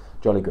producers.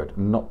 Jolly good.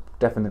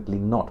 Definitely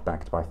not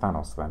backed by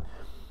Thanos, then.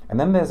 And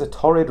then there's a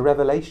torrid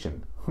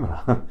revelation.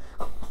 You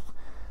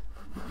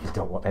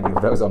don't want any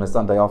of those on a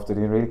Sunday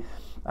afternoon, really.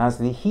 As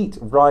the heat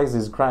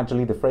rises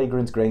gradually, the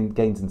fragrance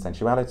gains in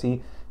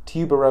sensuality.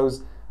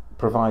 Tuberose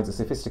provides a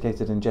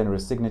sophisticated and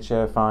generous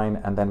signature, fine,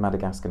 and then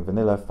Madagascar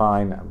vanilla,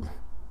 fine.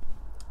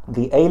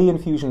 The alien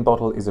fusion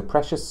bottle is a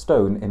precious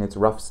stone in its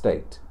rough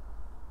state.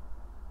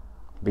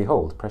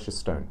 Behold, precious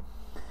stone.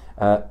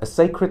 A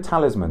sacred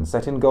talisman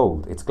set in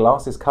gold. Its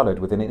glass is coloured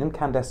with an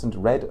incandescent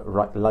red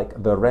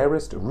like the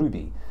rarest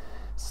ruby.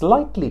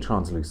 Slightly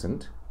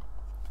translucent.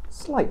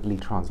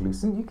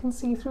 You can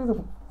see through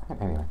the...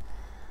 Anyway.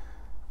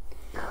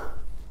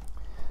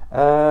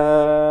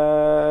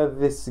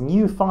 This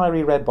new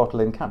fiery red bottle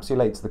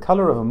encapsulates the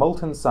colour of a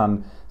molten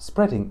sun,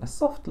 spreading a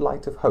soft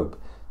light of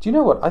hope. Do you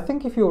know what? I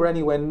think if you were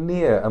anywhere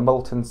near a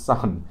molten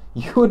sun,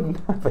 you wouldn't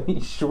have any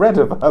shred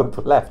of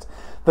hope left.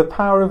 The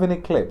power of an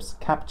eclipse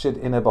captured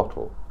in a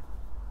bottle.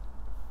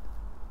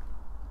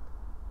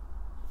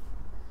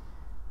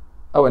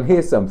 Oh, and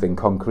here's something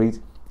concrete.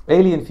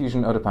 Alien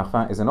Fusion Eau de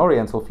Parfum is an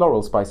oriental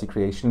floral spicy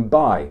creation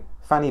by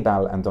Fanny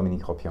Bal and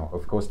Dominique Ropion.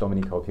 Of course,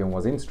 Dominique Ropion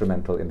was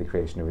instrumental in the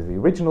creation of the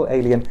original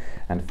Alien,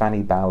 and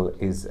Fanny Bal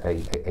is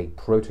a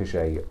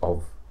protege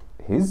of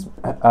his.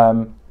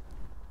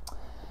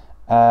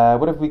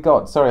 What have we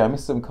got? Sorry, I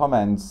missed some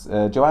comments.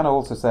 Joanna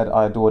also said,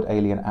 I adored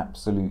Alien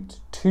Absolute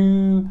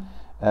 2.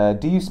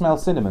 Do you smell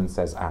cinnamon,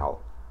 says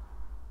Al.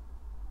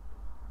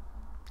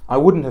 I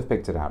wouldn't have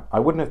picked it out.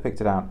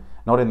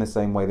 Not in the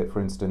same way that, for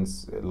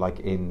instance, like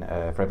in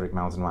Frédéric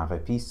Mal's Noir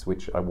Épice,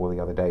 which I wore the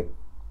other day.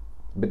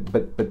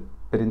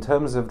 But in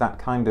terms of that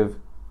kind of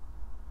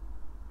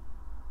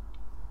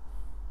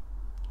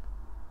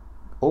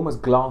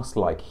almost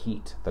glass-like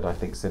heat that I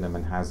think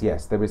cinnamon has,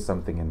 yes, there is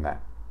something in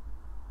there.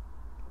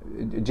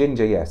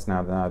 Ginger, yes,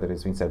 now that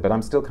it's been said, but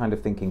I'm still kind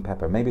of thinking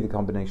pepper. Maybe the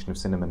combination of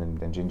cinnamon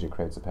and ginger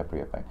creates a peppery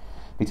effect.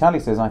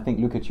 Vitali says, I think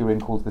Luca Turin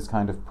calls this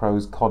kind of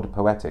prose cod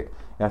poetic.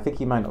 Yeah, I think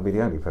he might not be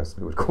the only person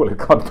who would call it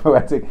cod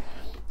poetic.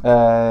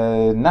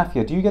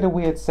 Nafia, do you get a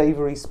weird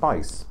savoury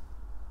spice?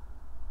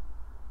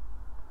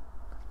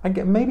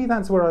 Maybe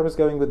that's where I was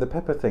going with the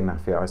pepper thing,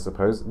 Nafia, I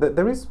suppose.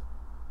 There is...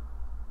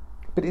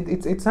 But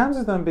it sounds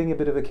as though I'm being a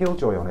bit of a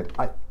killjoy on it.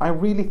 I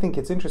really think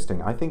it's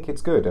interesting. I think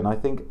it's good, and I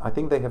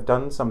think they have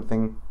done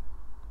something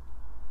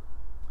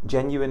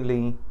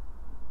genuinely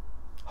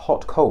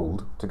hot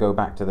cold, to go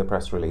back to the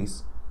press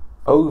release,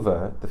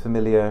 over the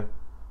familiar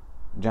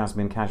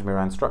jasmine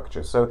cashmere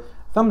structure. So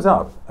thumbs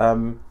up.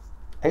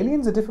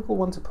 Alien's a difficult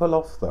one to pull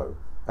off, though.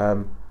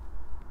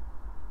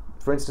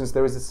 For instance,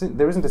 there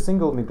isn't a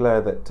single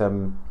Mugler that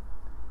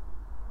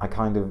I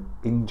kind of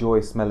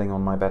enjoy smelling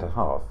on my better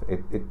half.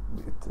 It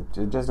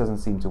just doesn't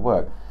seem to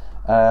work.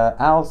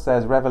 Al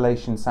says,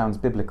 Revelation sounds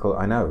biblical.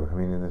 I know, I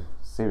mean,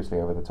 seriously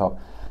over the top.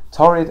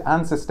 Torrid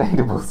and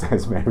sustainable,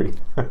 says Mary.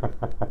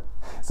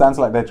 Sounds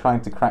like they're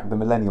trying to crack the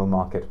millennial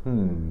market.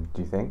 Do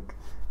you think?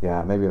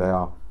 Yeah, maybe they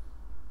are.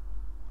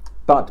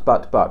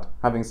 But,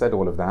 having said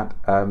all of that,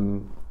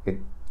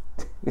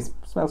 it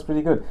smells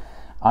pretty good.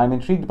 I'm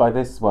intrigued by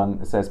this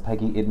one, says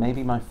Peggy. It may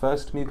be my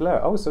first Mugler.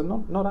 Oh, so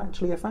not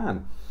actually a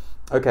fan.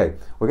 Okay,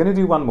 we're going to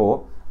do one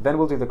more, then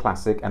we'll do the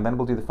classic, and then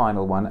we'll do the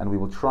final one, and we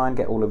will try and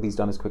get all of these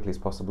done as quickly as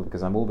possible,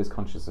 because I'm always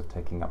conscious of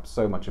taking up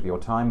so much of your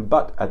time.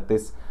 But at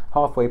this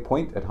halfway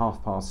point, at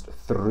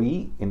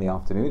 3:30 in the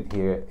afternoon,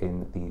 here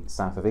in the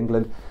south of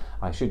England,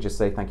 I should just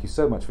say thank you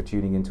so much for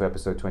tuning in to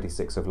episode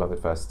 26 of Love at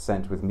First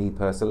Scent with me,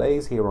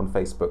 Persolaise, here on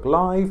Facebook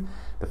Live,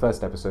 the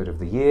first episode of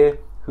the year.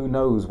 Who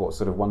knows what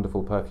sort of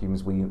wonderful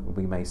perfumes we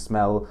may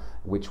smell,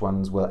 which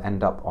ones will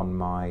end up on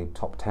my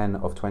top 10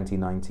 of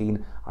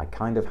 2019. I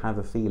kind of have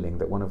a feeling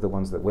that one of the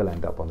ones that will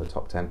end up on the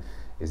top 10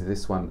 is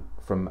this one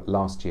from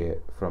last year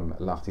from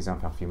L'Artisan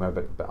Parfumeur,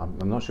 but I'm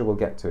not sure we'll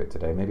get to it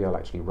today. Maybe I'll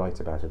actually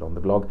write about it on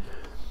the blog.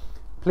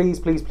 Please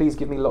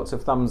give me lots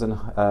of thumbs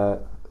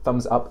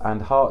up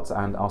and hearts,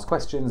 and ask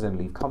questions and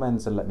leave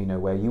comments and let me know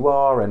where you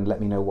are, and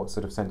let me know what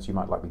sort of scents you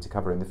might like me to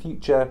cover in the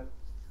future,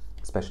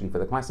 especially for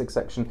the classic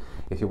section.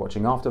 If you're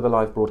watching after the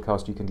live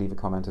broadcast, you can leave a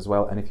comment as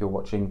well, and if you're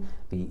watching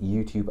the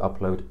YouTube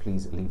upload,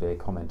 please leave a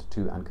comment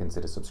too and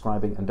consider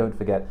subscribing. And don't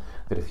forget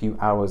that a few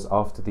hours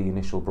after the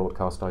initial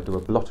broadcast, I do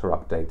a blotter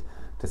update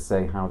to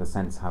say how the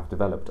scents have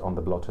developed on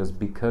the blotters,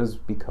 because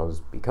we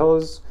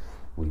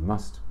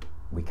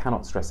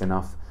cannot stress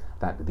enough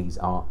that these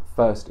are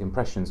first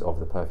impressions of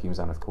the perfumes,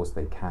 and of course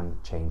they can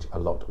change a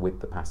lot with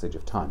the passage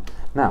of time.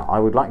 Now, I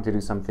would like to do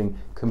something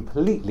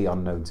completely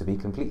unknown to me,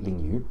 completely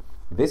new.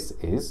 This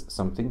is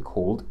something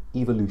called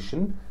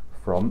Evolution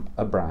from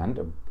a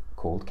brand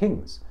called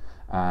Kings.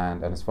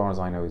 And as far as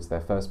I know, it's their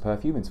first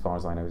perfume, as far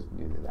as I know,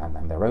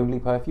 and their only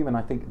perfume, and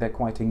I think they're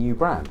quite a new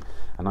brand.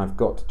 And I've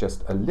got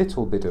just a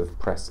little bit of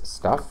press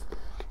stuff,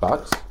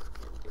 but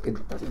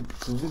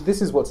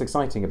this is what's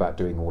exciting about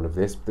doing all of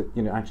this, that,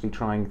 you know, actually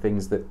trying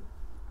things that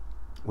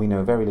we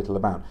know very little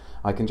about.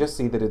 I can just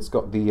see that it's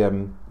got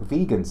the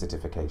vegan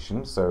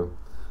certification, so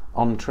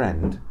on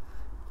trend,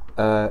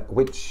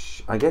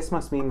 which I guess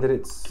must mean that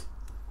it's...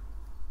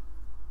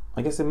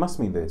 I guess it must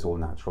mean that it's all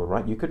natural,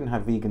 right? You couldn't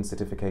have vegan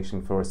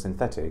certification for a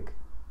synthetic.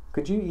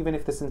 Could you, even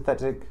if the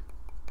synthetic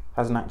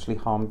hasn't actually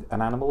harmed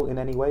an animal in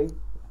any way?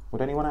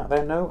 Would anyone out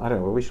there know? I don't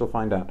know. Well, we shall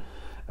find out.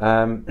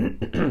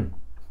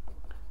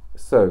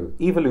 So,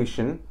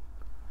 Evolution.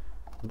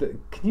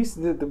 Can you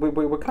see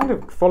we're kind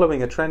of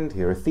following a trend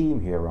here, a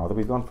theme here rather.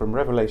 We've gone from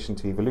Revelation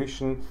to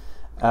Evolution.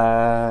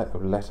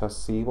 Let us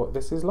see what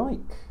this is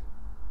like.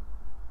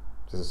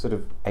 There's a sort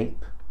of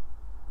ape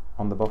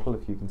on the bottle,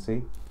 if you can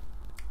see.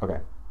 Okay.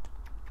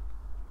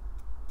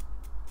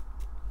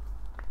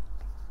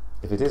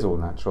 If it is all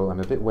natural, I'm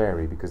a bit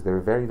wary, because there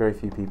are very, very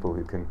few people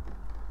who can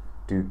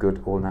do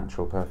good all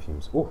natural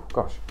perfumes. Oh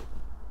gosh.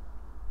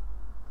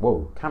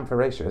 Whoa,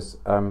 camphoraceous.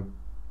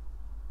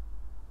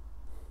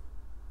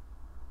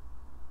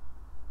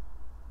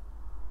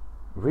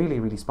 Really,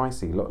 really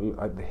spicy.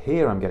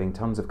 Here I'm getting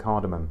tons of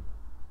cardamom,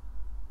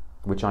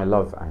 which I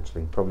love,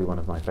 actually. Probably one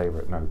of my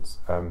favourite notes.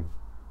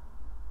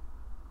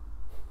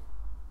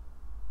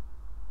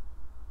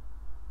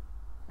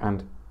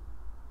 And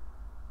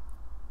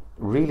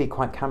really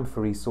quite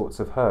camphory sorts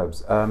of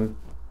herbs.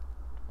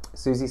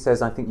 Susie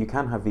says, I think you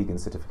can have vegan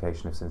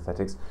certification of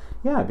synthetics.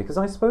 Yeah, because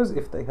I suppose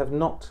if they have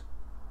not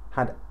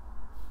had...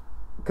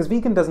 Because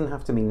vegan doesn't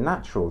have to mean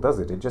natural, does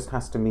it? It just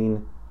has to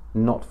mean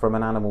not from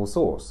an animal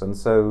source. And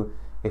so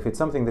if it's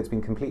something that's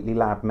been completely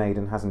lab made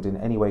and hasn't in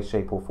any way,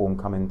 shape or form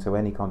come into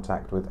any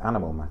contact with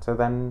animal matter,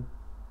 then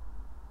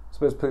I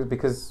suppose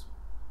because,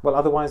 well,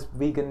 otherwise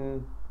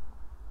vegan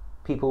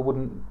people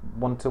wouldn't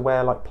want to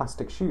wear like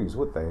plastic shoes,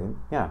 would they?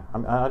 Yeah,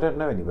 I don't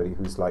know anybody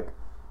who's like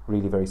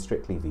really very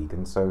strictly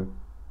vegan, so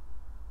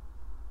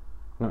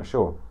I'm not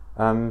sure.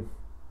 And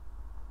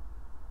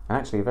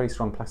actually a very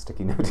strong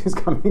plasticky note is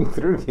coming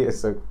through here,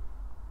 so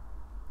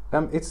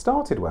it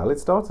started well. It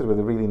started with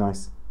a really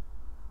nice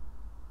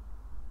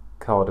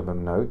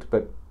cardamom note,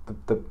 but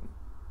the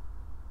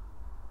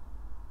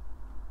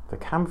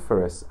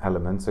camphorous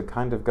elements are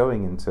kind of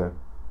going into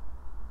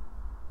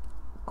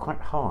quite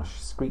harsh,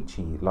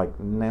 screechy, like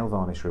nail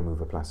varnish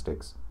remover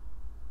plastics.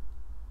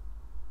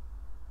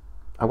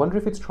 I wonder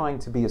if it's trying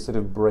to be a sort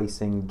of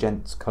bracing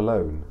gents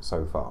cologne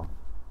so far.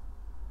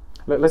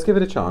 Let's give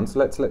it a chance.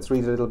 Let's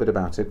read a little bit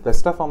about it. There's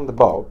stuff on the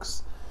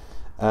box.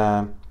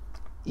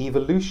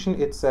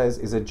 Evolution, it says,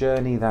 is a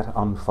journey that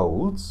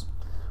unfolds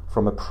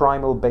from a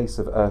primal base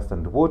of earth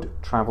and wood,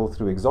 travel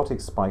through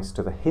exotic spice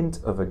to the hint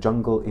of a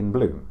jungle in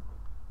bloom.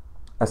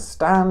 A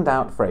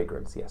standout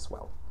fragrance. Yes,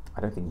 well,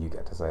 I don't think you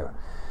get to say that.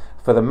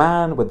 For the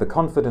man with the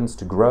confidence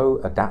to grow,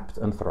 adapt,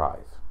 and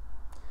thrive.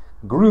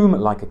 Groom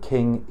like a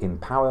king,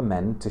 empower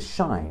men to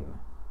shine.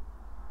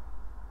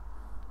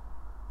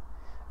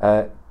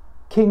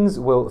 Kings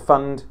will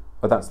fund,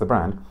 that's the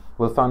brand,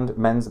 will fund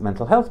men's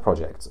mental health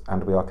projects,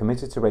 and we are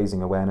committed to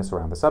raising awareness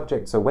around the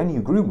subject. So when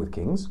you groom with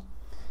kings,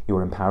 you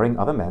are empowering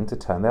other men to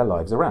turn their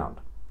lives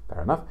around.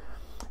 Fair enough.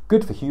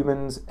 Good for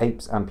humans,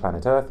 apes, and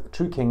planet Earth.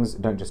 True kings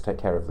don't just take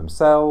care of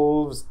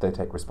themselves, they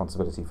take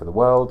responsibility for the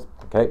world.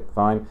 Okay,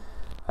 fine.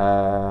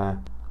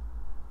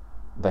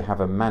 They have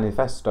a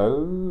manifesto.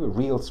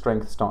 Real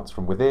strength starts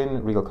from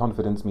within. Real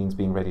confidence means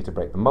being ready to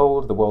break the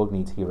mold. The world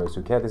needs heroes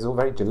who care. This is all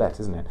very Gillette,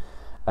 isn't it?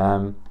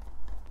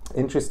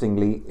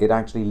 Interestingly, it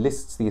actually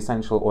lists the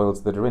essential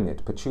oils that are in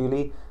it.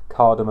 Patchouli,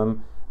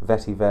 cardamom,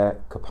 vetiver,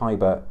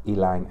 copaiba,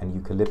 ylang, and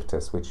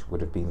eucalyptus, which would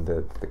have been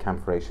the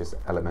camphoraceous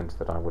element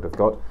that I would have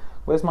got.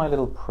 Where's my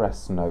little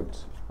press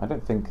note? I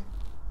don't think...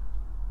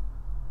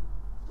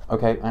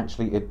 Okay,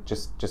 actually it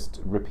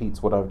just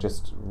repeats what I've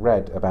just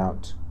read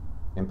about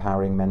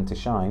empowering men to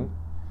shine.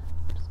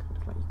 Just kind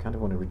of like, you kind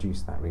of want to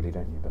reduce that, really,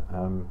 don't you? But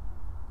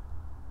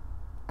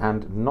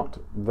and not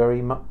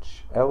very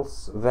much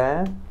else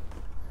there.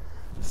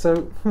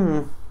 So,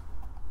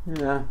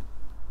 yeah.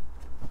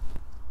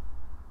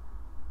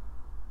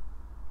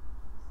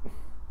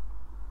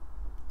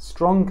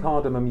 Strong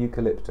cardamom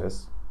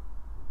eucalyptus,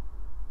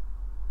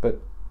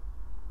 but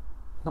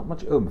not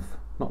much oomph,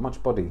 not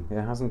much body.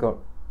 It hasn't got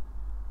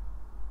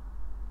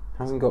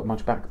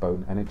much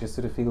backbone, and it just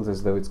sort of feels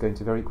as though it's going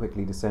to very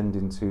quickly descend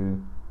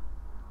into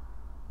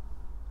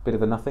a bit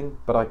of a nothing,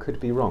 but I could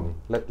be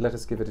wrong. Let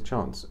us give it a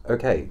chance.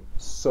 Okay,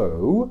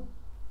 so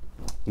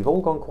you've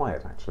all gone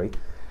quiet, actually.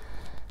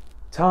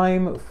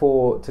 Time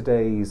for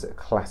today's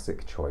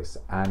classic choice,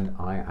 and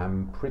I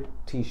am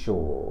pretty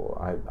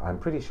sure, I'm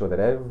pretty sure that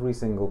every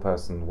single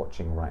person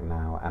watching right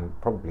now, and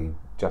probably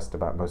just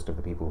about most of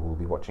the people who will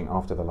be watching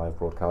after the live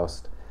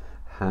broadcast,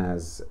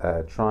 has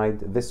tried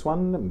this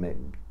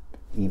one.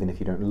 Even if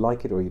you don't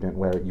like it or you don't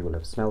wear it, you will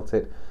have smelt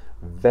it.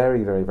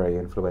 Very, very, very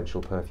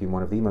influential perfume,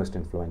 one of the most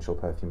influential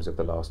perfumes of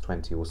the last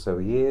 20 or so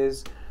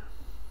years.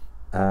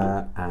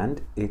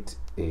 And it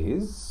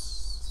is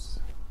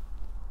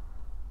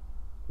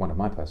one of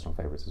my personal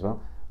favourites as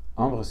well,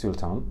 Ambre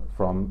Sultan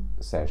from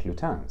Serge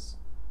Lutens.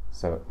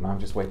 So now I'm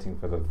just waiting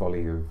for the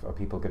volley of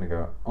people going to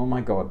go, oh my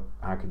god,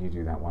 how can you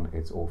do that one?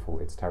 It's awful,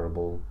 it's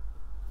terrible.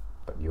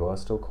 But you are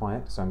still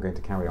quiet, so I'm going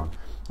to carry on.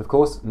 Of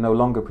course, no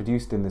longer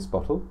produced in this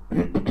bottle,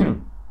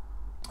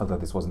 although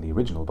this wasn't the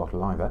original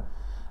bottle either.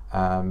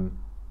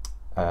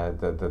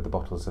 The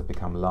bottles have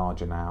become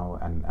larger now,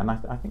 and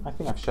I think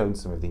I've shown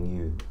some of the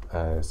new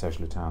Serge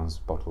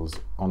Lutens bottles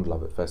on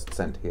Love at First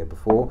Scent here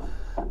before.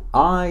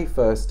 I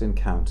first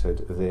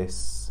encountered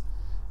this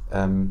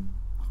in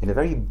a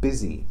very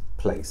busy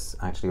place,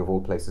 actually, of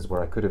all places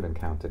where I could have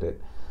encountered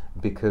it,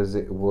 because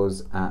it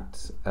was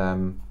at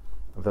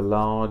the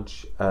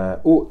large...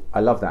 oh,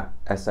 I love that,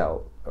 SL.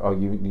 Oh,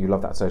 you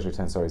love that Serge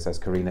Lutens, sorry, says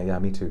Karina. Yeah,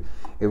 me too.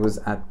 It was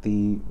at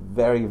the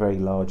very, very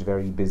large,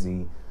 very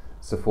busy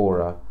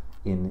Sephora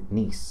in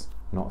Nice,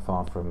 not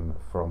far from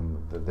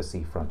the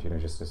seafront,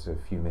 just a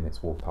few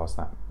minutes walk past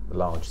that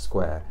large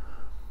square.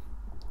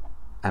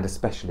 And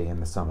especially in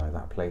the summer,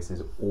 that place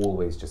is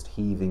always just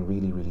heaving,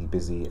 really, really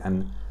busy.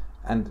 And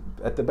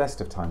at the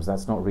best of times,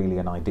 that's not really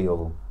an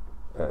ideal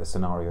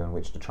scenario in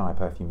which to try a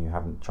perfume you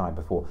haven't tried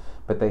before.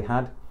 But they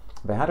had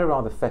a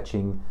rather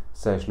fetching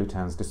Serge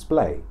Lutens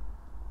display.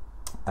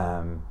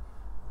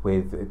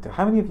 With,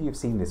 how many of you have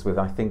seen this with,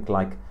 I think,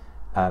 like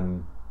a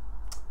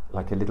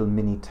little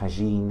mini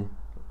tagine,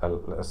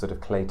 a sort of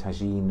clay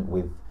tagine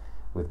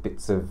with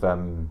bits of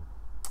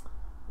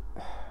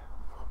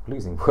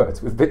losing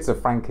words, with bits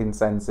of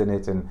frankincense in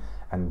it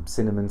and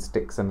cinnamon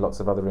sticks and lots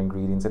of other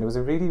ingredients, and it was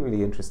a really,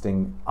 really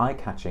interesting,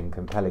 eye-catching,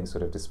 compelling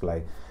sort of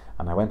display.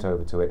 And I went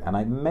over to it, and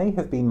it may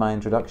have been my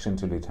introduction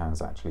to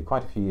Lutens actually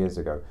quite a few years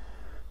ago.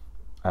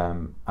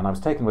 And I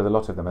was taken with a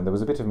lot of them, and there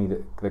was a bit of me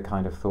that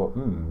kind of thought,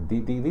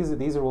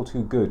 these are all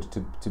too good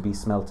to be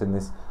smelt in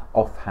this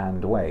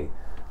offhand way.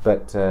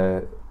 But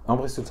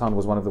Ambre Sultan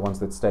was one of the ones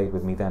that stayed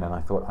with me then, and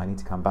I thought I need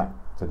to come back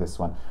to this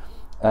one.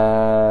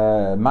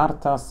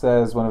 Marta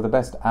says one of the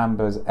best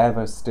ambers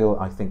ever. Still,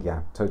 I think,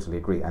 yeah, totally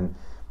agree, and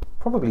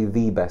probably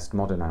the best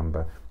modern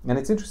amber. And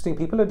it's interesting,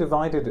 people are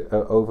divided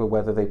over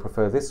whether they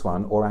prefer this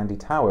one or Andy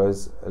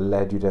Towers'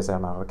 Le du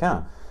Désert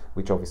Marocain,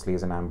 which obviously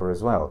is an amber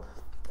as well.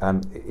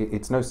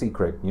 It's no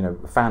secret,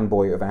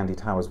 fanboy of Andy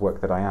Towers'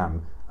 work that I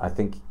am. I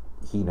think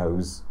he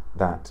knows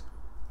that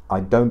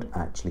I don't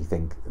actually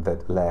think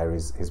that L'air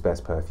is his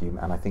best perfume,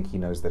 and I think he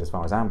knows that as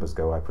far as ambers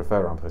go, I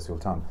prefer Ambre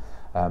Sultan.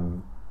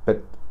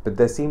 But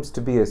there seems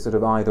to be a sort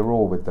of either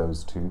or with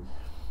those two.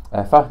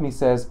 Fahmi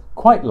says,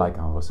 quite like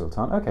Ambre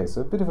Sultan. Okay, so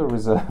a bit of a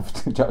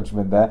reserved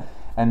judgment there.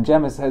 And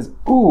Gemma says,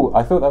 ooh,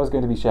 I thought that was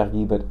going to be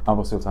Chergui, but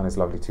Ambre Sultan is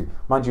lovely too.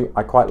 Mind you,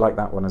 I quite like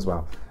that one as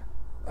well.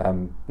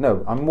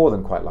 No, I'm more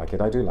than quite like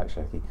it. I do like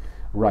Chergui.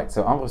 Right,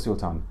 so Ambre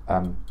Sultan,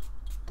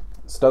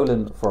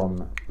 stolen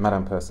from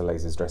Madame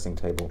Persolaise's dressing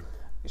table.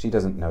 she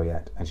doesn't know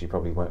yet, and she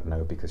probably won't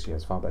know because she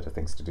has far better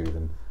things to do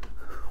than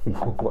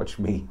watch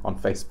me on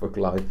Facebook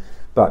Live.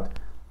 But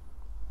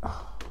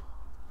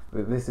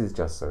this is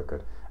just so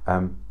good.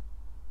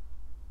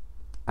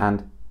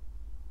 And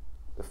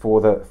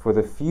for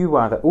the few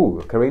other...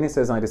 Karina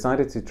says, I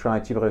decided to try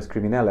Tuberose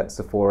Criminelle at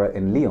Sephora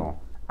in Lyon.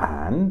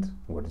 And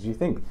what did you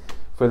think?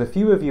 For the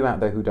few of you out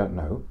there who don't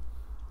know,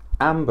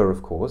 amber,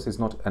 of course, is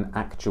not an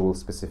actual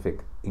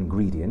specific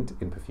ingredient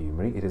in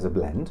perfumery. It is a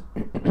blend.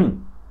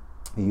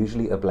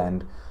 Usually a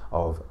blend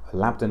of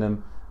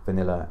labdanum,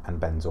 vanilla and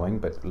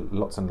benzoin, but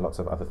lots and lots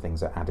of other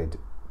things are added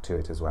to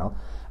it as well.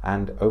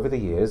 And over the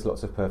years,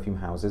 lots of perfume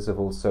houses have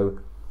also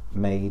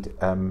made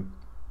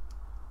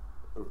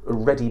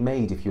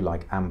ready-made, if you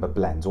like, amber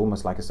blends,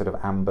 almost like a sort of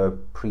amber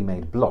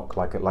pre-made block,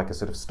 like a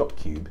sort of stock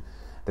cube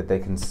that they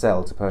can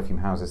sell to perfume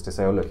houses to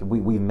say, oh look,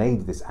 we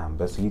made this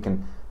amber, so you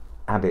can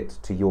add it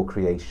to your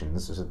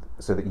creations,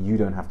 so that you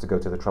don't have to go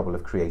to the trouble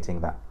of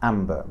creating that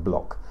amber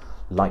block,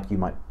 like you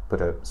might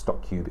put a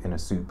stock cube in a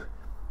soup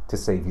to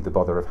save you the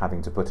bother of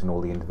having to put in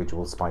all the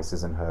individual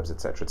spices and herbs,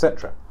 etc.,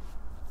 etc.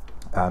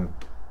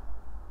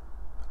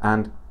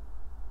 And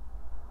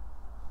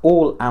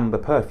all amber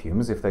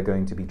perfumes, if they're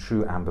going to be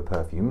true amber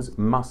perfumes,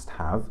 must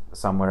have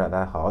somewhere at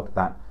their heart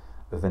that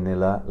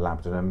vanilla,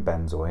 labdanum,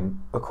 benzoin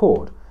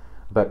accord.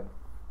 But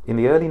in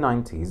the early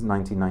 90s,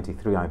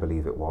 1993 I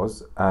believe it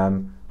was,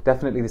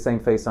 definitely the same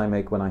face I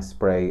make when I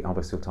spray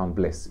Ambre Sultan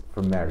Bliss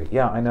from Mary.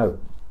 Yeah, I know.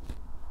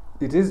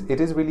 It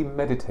is really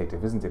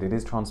meditative, isn't it? It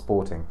is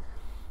transporting.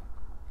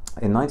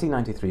 In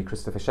 1993,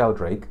 Christopher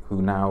Sheldrake,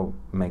 who now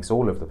makes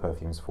all of the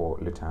perfumes for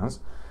Lutens,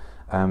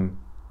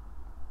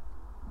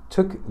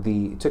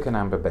 took an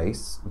amber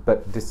base,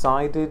 but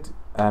decided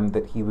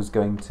that he was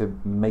going to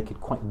make it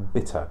quite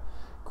bitter,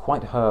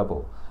 quite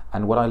herbal.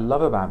 And what I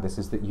love about this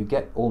is that you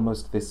get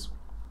almost this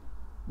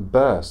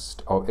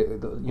burst of,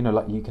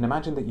 like you can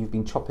imagine that you've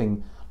been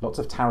chopping lots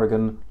of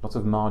tarragon, lots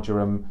of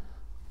marjoram,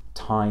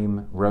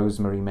 thyme,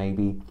 rosemary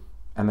maybe,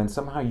 and then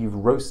somehow you've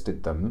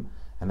roasted them,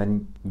 and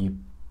then you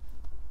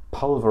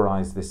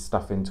pulverize this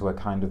stuff into a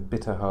kind of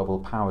bitter herbal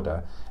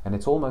powder, and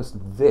it's almost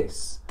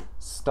this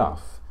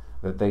stuff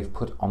that they've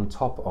put on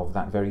top of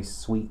that very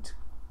sweet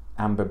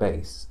amber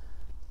base,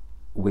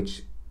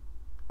 which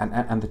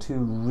and the two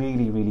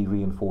really, really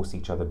reinforce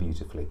each other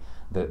beautifully.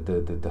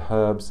 The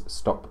herbs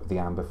stop the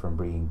amber from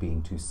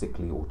being too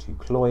sickly or too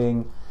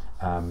cloying,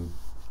 and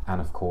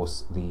of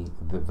course the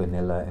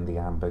vanilla in the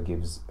amber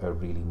gives a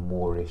really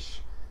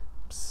Moorish,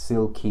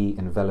 silky,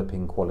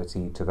 enveloping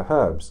quality to the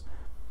herbs.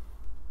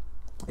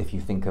 If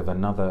you think of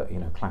another,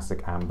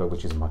 classic amber,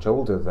 which is much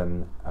older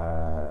than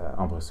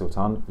Ambre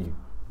Sultan,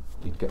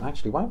 you'd get,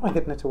 actually, why have I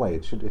hidden it away?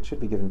 It should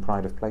be given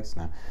pride of place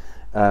now.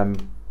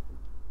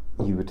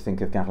 You would think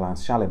of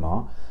Guerlain's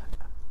Shalimar,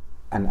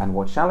 and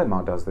what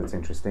Shalimar does that's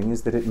interesting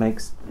is that it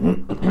makes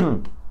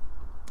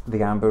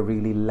the amber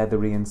really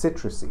leathery and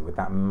citrusy with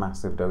that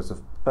massive dose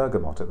of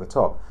bergamot at the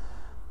top.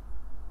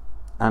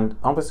 And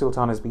Ambre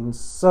Sultan has been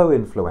so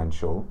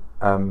influential.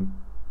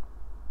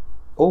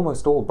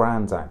 Almost all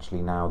brands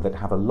actually now that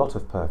have a lot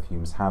of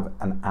perfumes have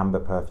an amber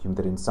perfume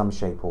that in some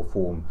shape or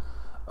form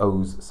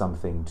owes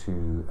something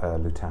to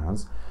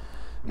Lutens.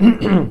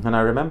 And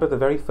I remember the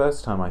very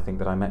first time I think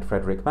that I met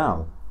Frederic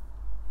Malle,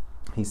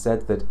 he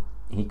said that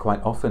he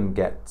quite often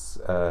gets,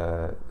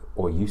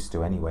 or used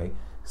to anyway,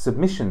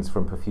 submissions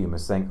from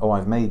perfumers saying, oh,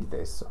 I've made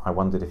this, I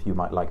wondered if you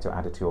might like to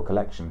add it to your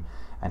collection.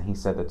 And he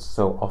said that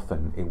so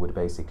often it would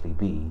basically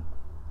be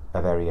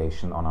a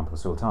variation on Ambre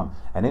Sultan.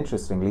 And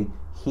interestingly,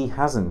 he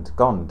hasn't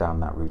gone down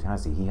that route,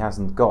 has he? He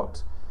hasn't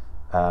got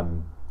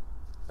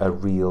a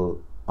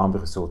real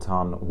Ambre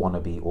Sultan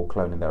wannabe or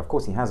clone in there. Of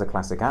course, he has a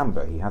classic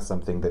amber. He has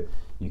something that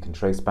you can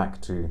trace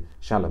back to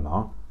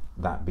Shalimar,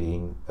 that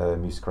being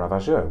Musc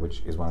Ravageur,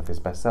 which is one of his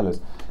bestsellers.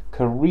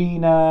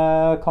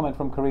 Comment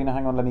from Karina,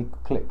 hang on, let me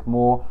click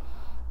more.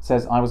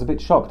 Says, I was a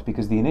bit shocked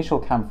because the initial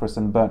camphorous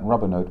and burnt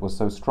rubber note was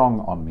so strong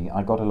on me.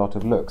 I got a lot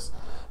of looks.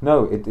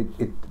 No,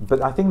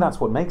 but I think that's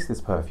what makes this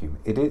perfume.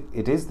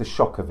 It is the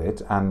shock of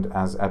it, and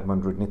as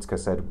Edmund Rudnitska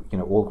said,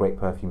 all great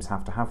perfumes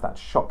have to have that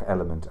shock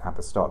element at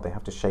the start. They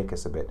have to shake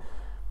us a bit.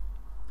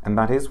 And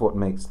that is what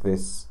makes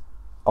this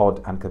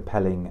odd and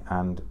compelling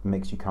and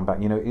makes you come back.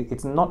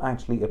 It's not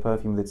actually a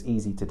perfume that's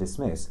easy to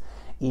dismiss,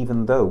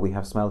 even though we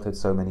have smelt it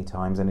so many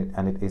times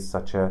and it is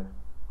such a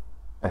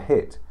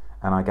hit.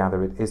 And I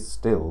gather it is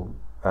still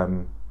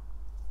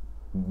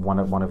one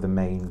of the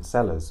main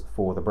sellers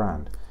for the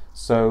brand.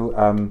 So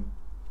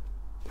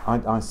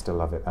I still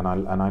love it, and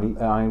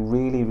I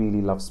really,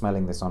 really love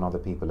smelling this on other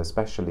people,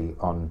 especially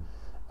on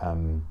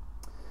the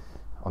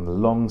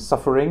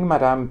long-suffering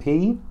Madame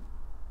P.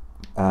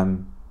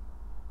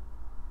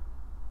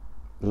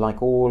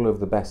 Like all of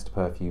the best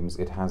perfumes,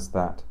 it has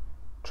that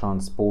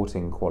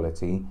transporting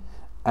quality,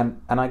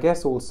 and I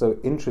guess also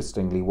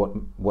interestingly,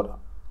 what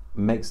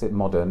makes it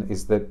modern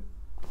is that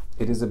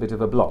it is a bit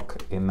of a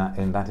block in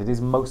that it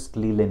is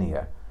mostly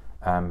linear.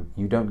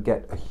 You don't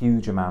get a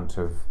huge amount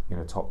of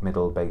top,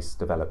 middle, base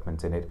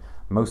development in it.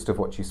 Most of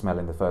what you smell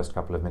in the first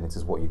couple of minutes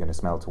is what you're going to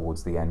smell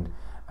towards the end.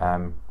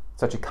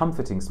 such a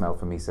comforting smell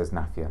for me, says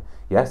Nafia.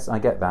 Yes, I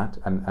get that,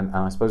 and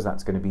I suppose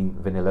that's going to be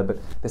vanilla, but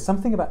there's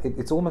something about it,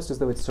 it's almost as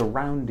though it's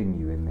surrounding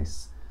you in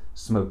this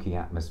smoky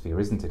atmosphere,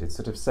 isn't it? It's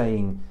sort of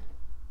saying,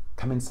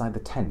 come inside the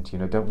tent, you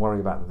know, don't worry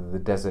about the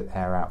desert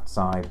air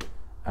outside.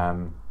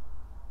 And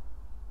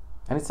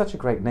it's such a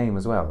great name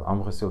as well.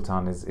 Ambre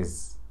Sultan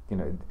is you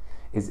know,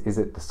 is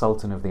it the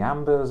Sultan of the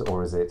Ambers,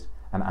 or is it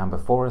an amber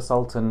for a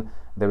sultan?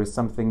 There is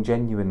something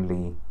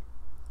genuinely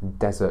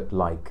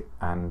desert-like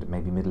and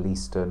maybe Middle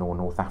Eastern or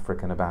North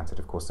African about it.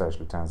 Of course, Serge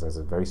Lutens has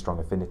a very strong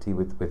affinity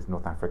with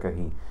North Africa.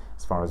 He,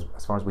 as far as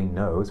we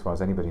know, as far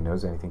as anybody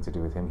knows anything to do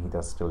with him, he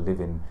does still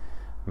live in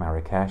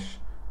Marrakesh.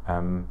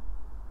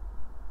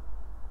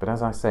 But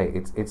as I say,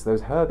 it's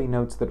those herby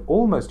notes that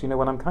almost, you know,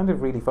 when I'm kind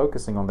of really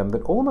focusing on them,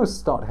 that almost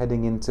start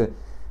heading into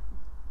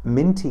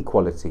minty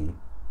quality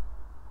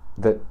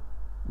that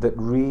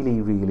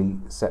really, really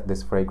set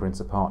this fragrance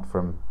apart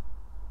from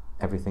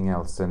everything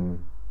else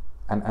and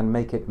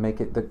make it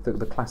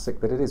the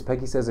classic that it is.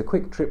 Peggy says, a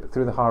quick trip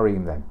through the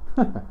harem then.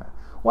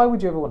 Why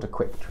would you ever want a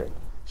quick trip?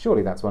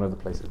 Surely that's one of the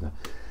places there.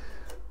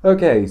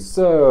 Okay,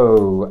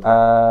 so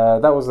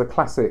that was the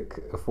classic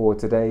for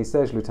today.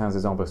 Serge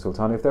Lutens' Ambre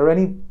Sultan. If there are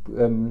any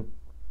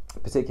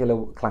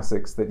particular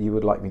classics that you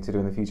would like me to do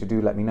in the future,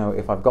 do let me know.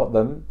 If I've got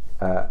them,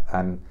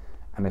 and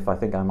if I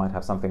think I might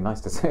have something nice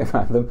to say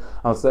about them,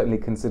 I'll certainly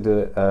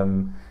consider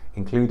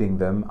including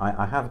them.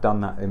 I have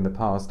done that in the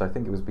past. I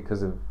think it was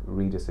because of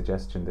reader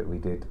suggestion that we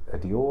did a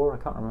Dior.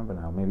 I can't remember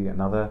now. Maybe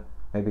another,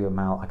 maybe a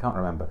Mal. I can't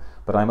remember.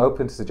 But I'm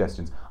open to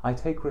suggestions. I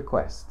take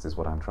requests, is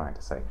what I'm trying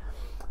to say.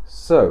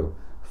 So,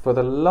 for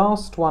the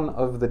last one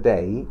of the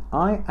day,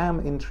 I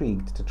am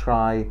intrigued to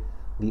try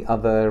the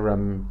other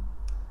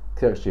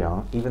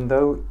Kurkdjian, even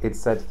though it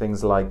said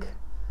things like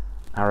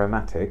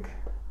aromatic,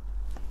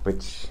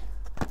 which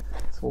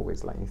it's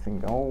always like you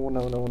think, oh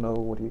no,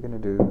 what are you going to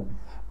do?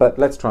 But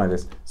let's try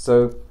this.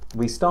 So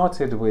we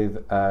started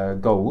with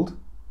Gold,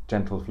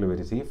 Gentle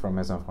Fluidity from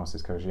Maison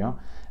Francis Kurkdjian.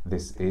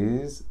 This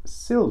is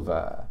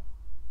Silver,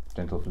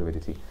 Gentle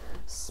Fluidity.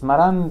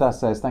 Smaranda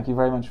says, thank you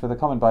very much for the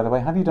comment, by the way.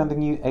 Have you done the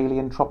new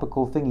Alien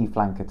Tropical Thingy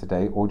Flanker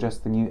today, or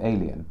just the new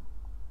Alien?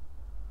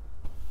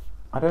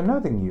 I don't know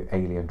the new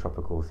Alien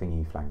Tropical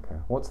Thingy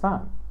Flanker. What's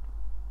that?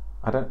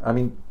 I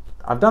mean,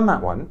 I've done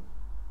that one,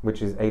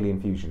 which is Alien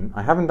Fusion.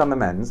 I haven't done the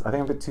men's. I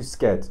think I'm a bit too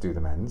scared to do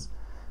the men's.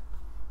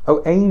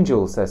 Oh,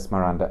 Angel, says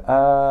Smaranda.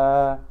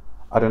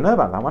 I don't know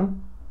about that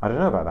one.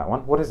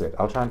 What is it?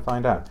 I'll try and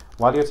find out.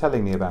 While you're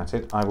telling me about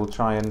it, I will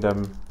try and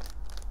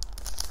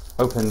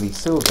open the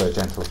Silver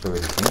Gentle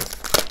Fluidity.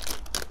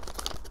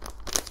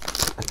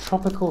 A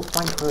tropical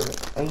flanker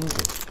of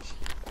Angel.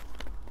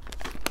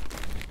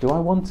 Do I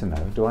want to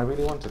know? Do I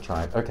really want to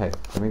try it? Okay,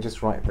 let me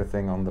just write the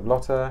thing on the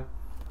blotter.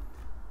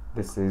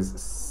 This is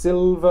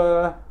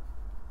Silver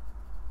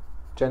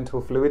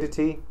Gentle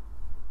Fluidity.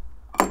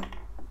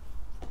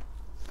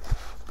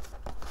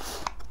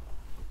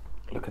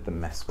 Look at the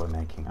mess we're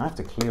making. I have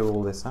to clear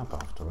all this up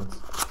afterwards.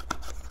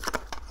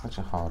 Such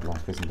a hard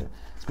life, isn't it?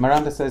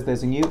 Miranda says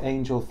there's a new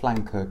Angel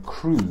Flanker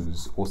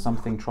Cruise or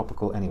something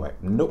tropical anyway.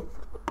 Nope.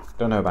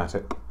 Don't know about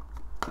it.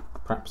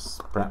 Perhaps.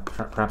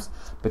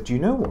 But do you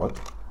know what?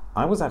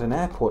 I was at an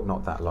airport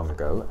not that long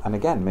ago, and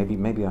again,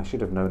 maybe I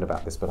should have known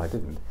about this, but I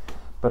didn't.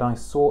 But I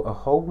saw a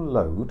whole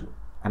load,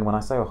 and when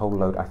I say a whole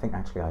load, I think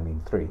actually I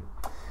mean 3.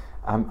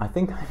 I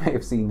think I may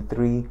have seen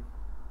 3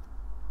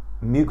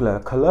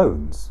 Mugler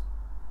colognes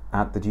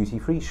at the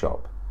duty-free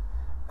shop,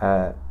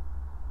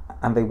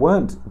 and they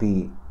weren't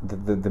the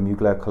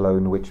Mugler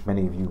cologne which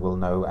many of you will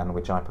know and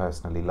which I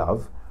personally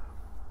love.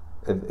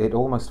 It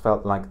almost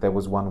felt like there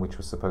was one which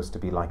was supposed to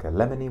be like a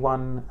lemony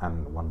one,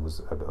 and one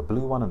was a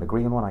blue one and a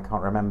green one, I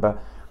can't remember.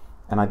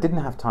 And I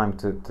didn't have time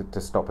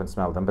to stop and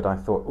smell them, but I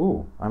thought,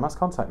 ooh, I must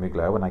contact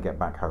Mugler when I get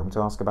back home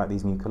to ask about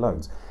these new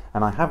colognes.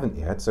 And I haven't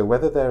yet, so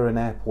whether they're an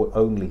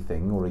airport-only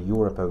thing or a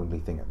Europe-only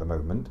thing at the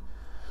moment,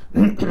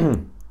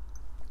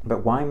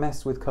 but why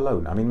mess with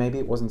cologne? I mean, maybe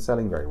it wasn't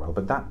selling very well,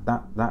 but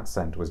that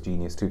scent was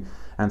genius too.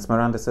 And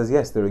Smaranda says,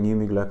 yes, there are new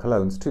Mugler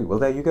colognes too. Well,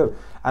 there you go.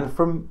 And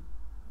from...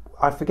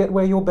 I forget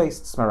where you're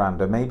based,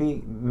 Smaranda.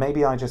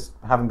 Maybe I just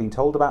haven't been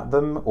told about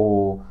them,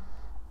 or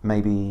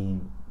maybe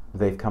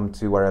they've come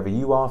to wherever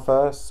you are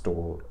first,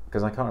 or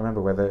because I can't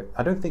remember whether...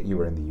 I don't think you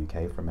were in the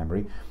UK from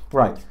memory.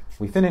 Right,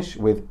 we finish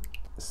with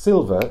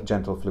Silver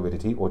Gentle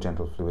Fluidity, or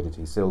Gentle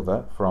Fluidity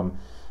Silver, from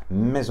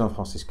Maison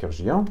Francis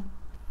Kurkdjian.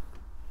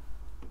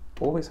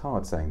 Always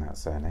hard saying that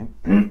surname.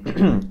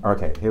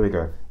 Okay, here we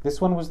go.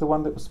 This one was the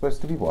one that was supposed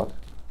to be what?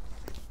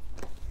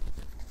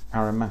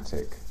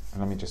 Aromatic.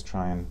 Let me just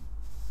try and...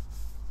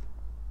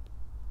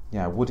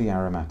 Yeah, woody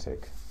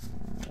aromatic.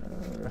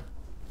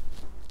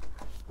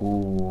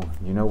 Ooh,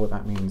 you know what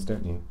that means,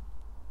 don't you?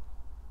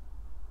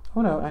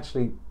 Oh no,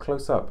 actually,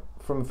 close up.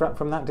 From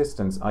that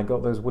distance, I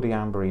got those woody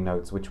ambery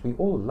notes, which we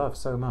all love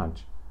so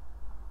much.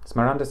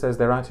 Smaranda says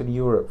they're out in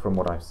Europe from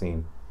what I've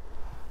seen.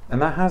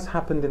 And that has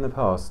happened in the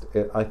past.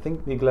 I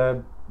think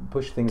Mugler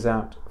push things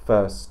out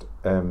first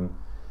in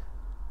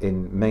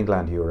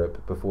mainland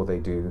Europe before they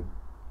do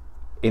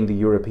in the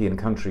European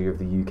country of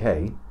the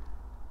UK.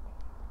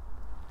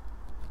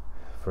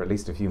 for at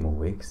least a few more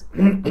weeks.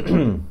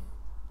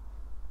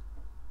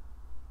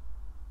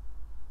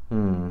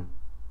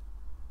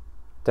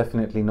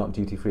 Definitely not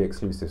duty-free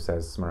exclusive,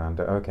 says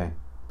Miranda. Okay.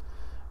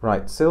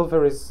 Right,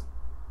 silver is...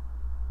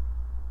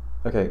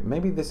 Okay,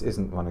 maybe this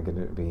isn't going to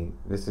be...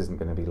 This isn't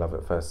going to be love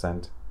at first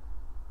scent.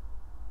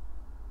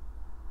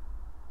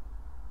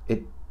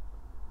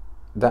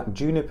 That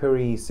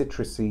junipery,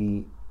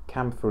 citrusy,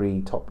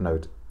 camphory top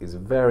note is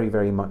very,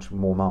 very much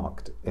more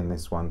marked in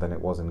this one than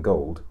it was in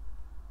gold.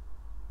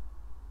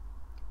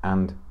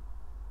 And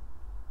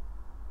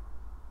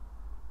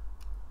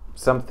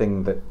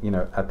something that, you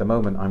know, at the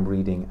moment I'm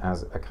reading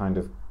as a kind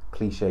of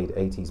cliched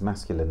 80s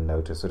masculine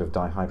note, a sort of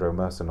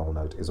dihydromercenol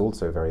note, is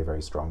also very,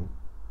 very strong.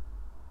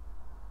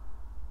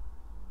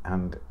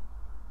 And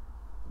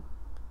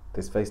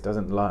this face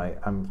doesn't lie.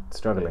 I'm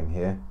struggling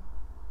here.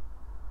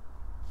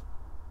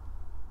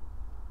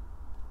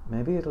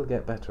 Maybe it'll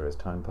get better as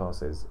time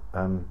passes.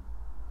 I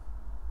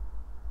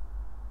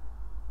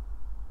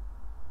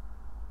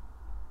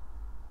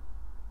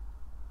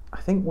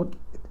think what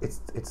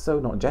it's so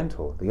not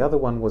gentle. The other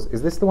one was...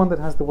 Is this the one that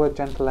has the word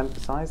gentle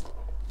emphasized?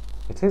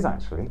 It is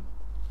actually.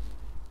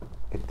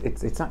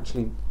 It's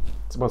actually,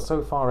 well,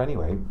 so far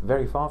anyway,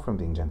 very far from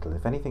being gentle.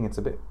 If anything, it's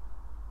a bit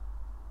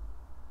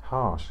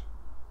harsh.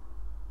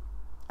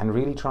 And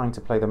really trying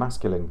to play the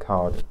masculine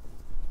card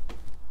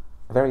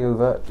very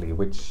overtly,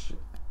 which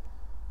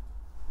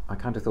I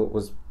kind of thought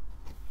was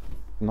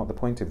not the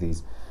point of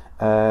these.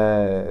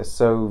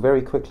 So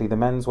very quickly, the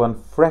men's one,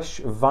 Fresh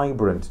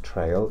Vibrant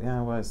Trail.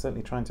 Yeah, well, it's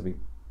certainly trying to be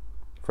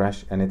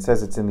fresh. And it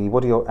says it's in the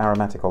woody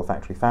aromatic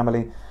olfactory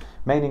family.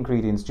 Main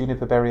ingredients: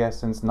 juniper berry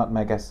essence,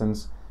 nutmeg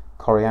essence,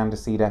 coriander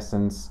seed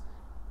essence,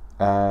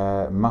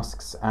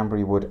 musks,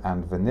 ambery wood,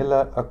 and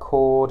vanilla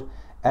accord.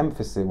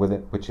 Emphasis with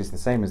it, which is the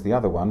same as the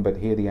other one, but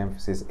here the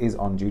emphasis is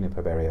on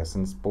juniper berry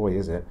essence. Boy,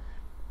 is it.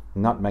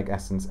 Nutmeg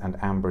essence and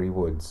ambery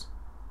woods,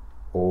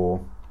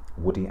 or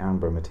woody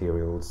amber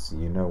materials.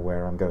 You know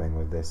where I'm going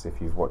with this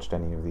if you've watched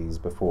any of these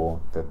before,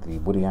 that the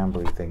woody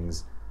ambery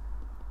things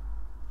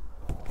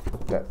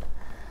that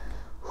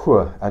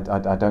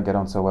I don't get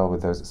on so well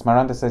with those.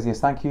 Smaranda says, yes,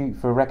 thank you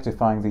for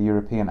rectifying the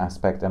European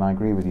aspect, and I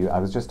agree with you. I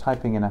was just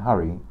typing in a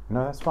hurry.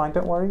 No, that's fine,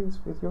 don't worry,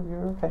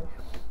 you're okay.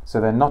 So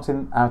they're not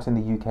out in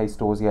the UK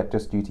stores yet,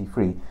 just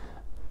duty-free.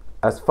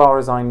 As far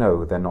as I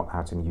know, they're not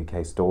out in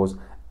UK stores,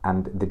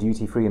 and the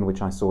duty-free in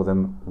which I saw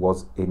them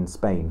was in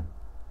Spain,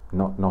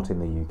 not in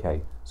the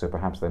UK. So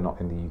perhaps they're not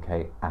in the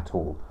UK at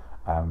all.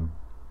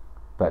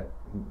 But,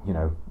 you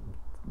know,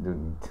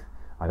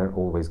 I don't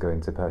always go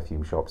into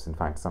perfume shops. In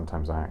fact,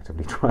 sometimes I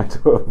actively try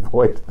to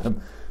avoid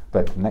them.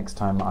 But next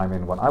time I'm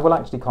in one, I will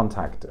actually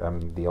contact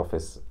the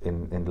office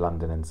in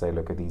London and say,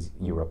 look, are these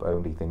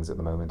Europe-only things at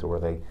the moment, or are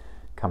they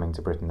coming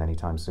to Britain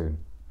anytime soon?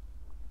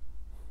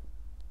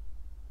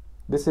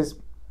 This is...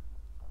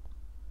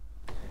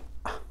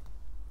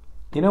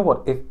 You know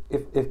what, if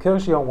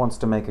Kurkdjian wants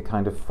to make a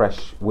kind of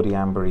fresh, woody,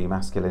 ambery,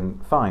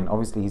 masculine, fine,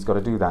 obviously he's got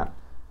to do that.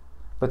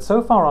 But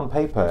so far on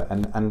paper,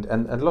 and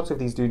a lot of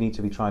these do need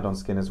to be tried on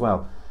skin as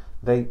well,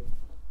 there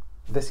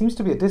seems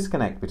to be a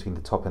disconnect between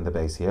the top and the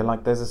base here,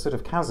 like there's a sort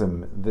of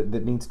chasm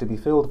that needs to be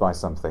filled by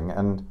something,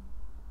 and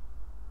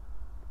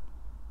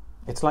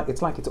it's like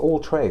it's all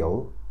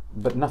trail,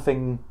 but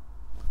nothing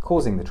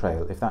causing the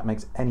trail, if that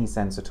makes any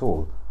sense at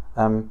all.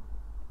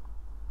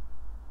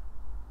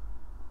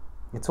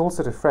 It's all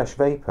sort of fresh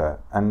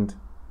vapour and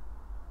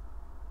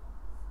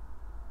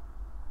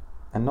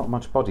not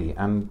much body,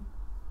 and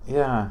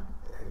yeah,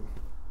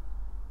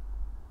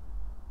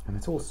 and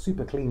it's all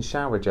super clean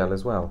shower gel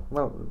as well.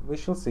 Well, we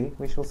shall see,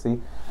 we shall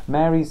see.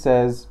 Mary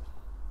says,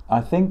 I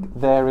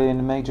think they're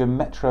in major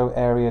metro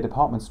area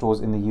department stores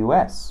in the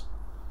US.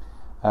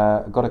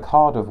 Got a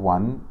card of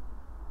one,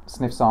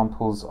 sniff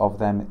samples of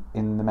them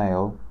in the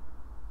mail.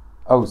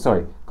 Oh,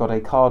 sorry, got a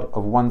card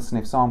of one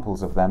sniff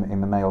samples of them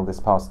in the mail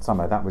this past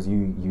summer. That was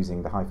you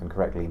using the hyphen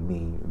correctly,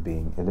 me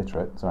being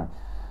illiterate, sorry.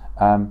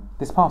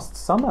 This past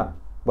summer.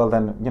 Well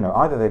then, you know,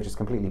 either they've just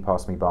completely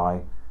passed me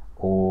by,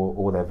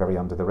 or they're very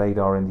under the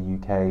radar in the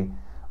UK,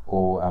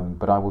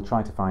 but I will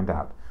try to find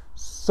out.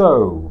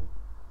 So,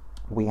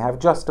 we have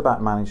just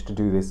about managed to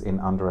do this in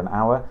under an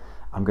hour.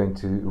 I'm going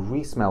to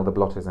re-smell the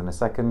blotters in a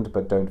second,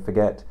 but don't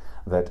forget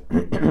that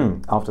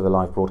after the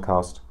live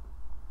broadcast,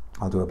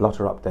 I'll do a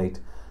blotter update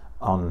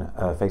on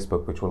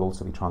Facebook, which will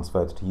also be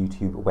transferred to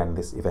YouTube when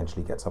this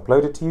eventually gets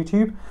uploaded to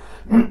YouTube.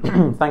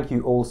 Thank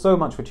you all so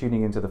much for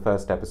tuning into the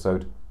first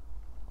episode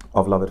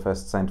of Love at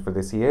First Scent for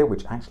this year,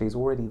 which actually is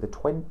already the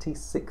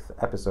 26th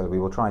episode. We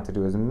will try to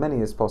do as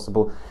many as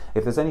possible.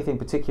 If there's anything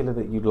particular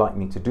that you'd like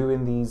me to do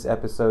in these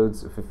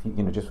episodes, for,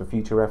 you know, just for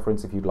future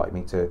reference, if you'd like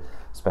me to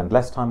spend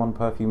less time on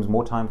perfumes,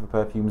 more time for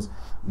perfumes,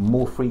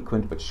 more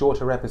frequent but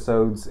shorter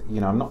episodes,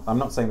 you know, I'm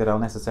not saying that I'll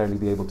necessarily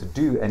be able to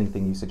do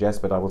anything you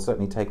suggest, but I will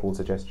certainly take all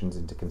suggestions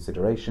into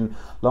consideration.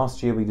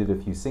 Last year we did a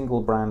few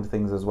single brand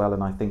things as well,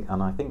 and I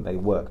think they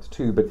worked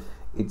too, but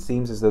it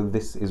seems as though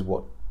this is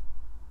what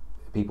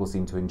people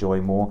seem to enjoy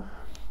more.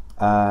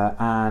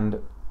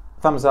 And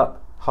thumbs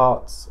up,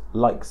 hearts,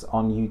 likes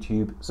on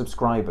YouTube,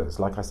 subscribers.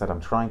 Like I said, I'm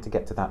trying to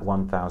get to that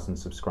 1,000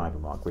 subscriber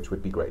mark, which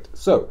would be great.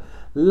 So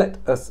let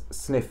us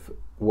sniff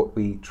what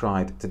we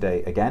tried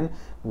today again.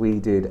 We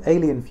did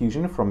Alien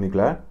Fusion from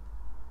Mugler,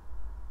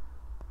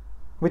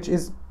 which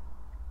is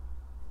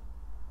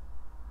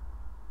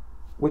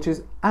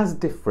as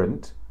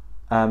different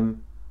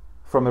from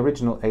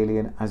original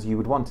Alien as you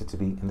would want it to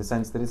be, in the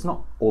sense that it's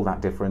not all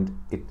that different.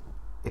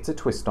 It's a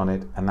twist on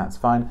it, and that's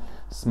fine.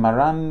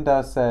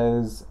 Smaranda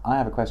says, I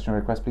have a question or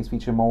request. Please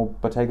feature more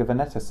Bottega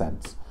Veneta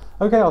scents.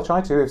 Okay, I'll try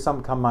to. If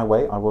some come my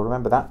way, I will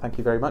remember that. Thank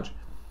you very much.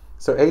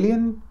 So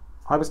Alien,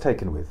 I was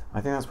taken with.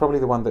 I think that's probably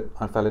the one that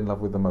I fell in love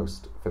with the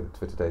most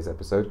for today's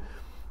episode.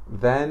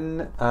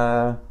 Then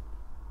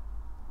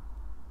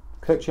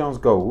Kurkdjian's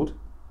Gold.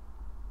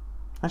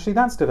 Actually,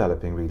 that's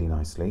developing really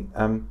nicely.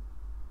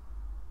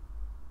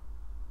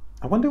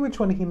 I wonder which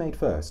one he made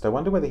first. I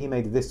wonder whether he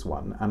made this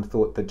one and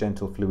thought that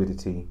Gentle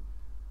Fluidity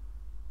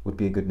would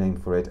be a good name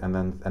for it, and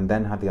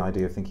then had the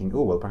idea of thinking,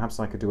 oh, well, perhaps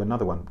I could do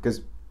another one,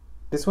 because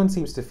this one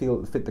seems to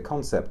fit the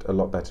concept a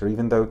lot better,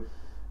 even though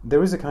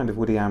there is a kind of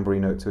woody ambery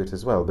note to it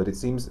as well, but it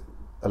seems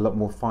a lot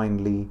more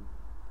finely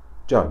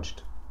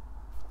judged.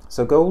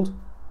 So Gold,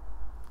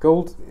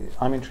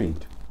 I'm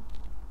intrigued.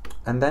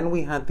 And then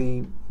we had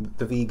the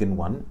vegan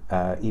one,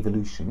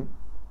 Evolution,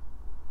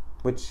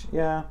 which,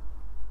 yeah,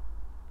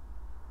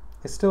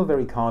 it's still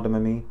very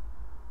cardamom-y,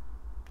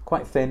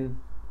 quite thin.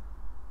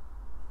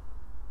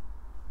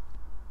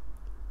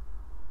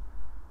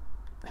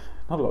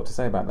 Not a lot to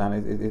say about that.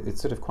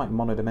 It's sort of quite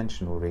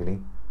monodimensional, really,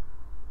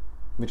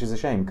 which is a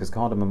shame, because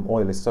cardamom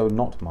oil is so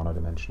not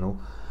monodimensional.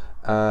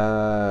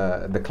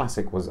 The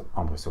classic was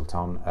Ambre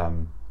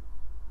Sultan.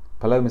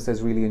 Paloma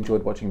says, really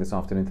enjoyed watching this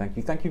afternoon. Thank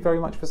you. Thank you very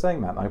much for saying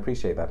that. I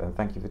appreciate that, and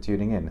thank you for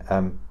tuning in.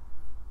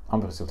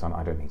 Ambre Sultan,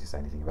 I don't need to say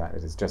anything about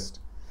it. It's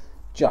just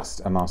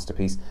a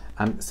masterpiece.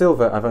 And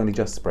Silver, I've only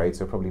just sprayed,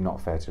 so probably not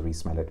fair to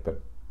re-smell it,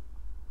 but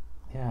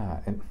yeah,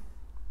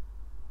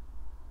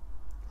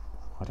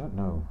 I don't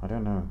know.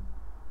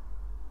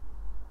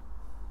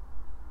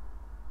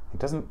 It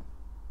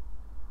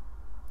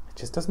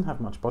just doesn't have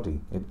much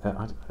body.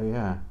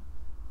 Yeah.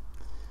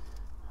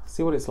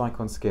 See what it's like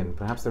on skin.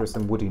 Perhaps there are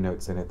some woody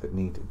notes in it that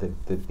need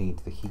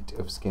the heat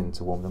of skin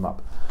to warm them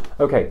up.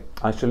 Okay,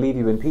 I shall leave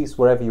you in peace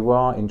wherever you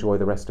are. Enjoy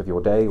the rest of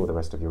your day or the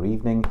rest of your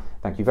evening.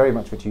 Thank you very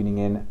much for tuning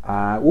in.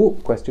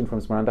 Question from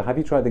Smaranda. Have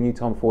you tried the new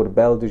Tom Ford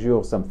Belle de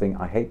Jour something?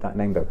 I hate that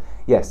name though.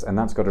 Yes, and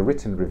that's got a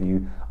written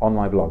review on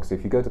my blog. So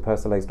if you go to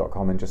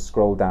persolaise.com and just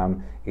scroll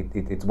down,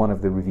 it's one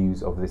of the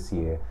reviews of this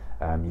year.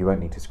 You won't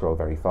need to scroll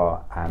very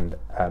far, and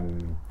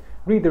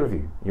read the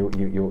review.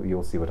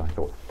 You'll see what I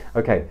thought.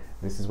 Okay,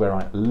 this is where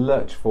I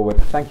lurch forward.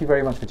 Thank you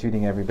very much for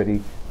tuning in,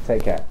 everybody.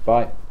 Take care.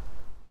 Bye.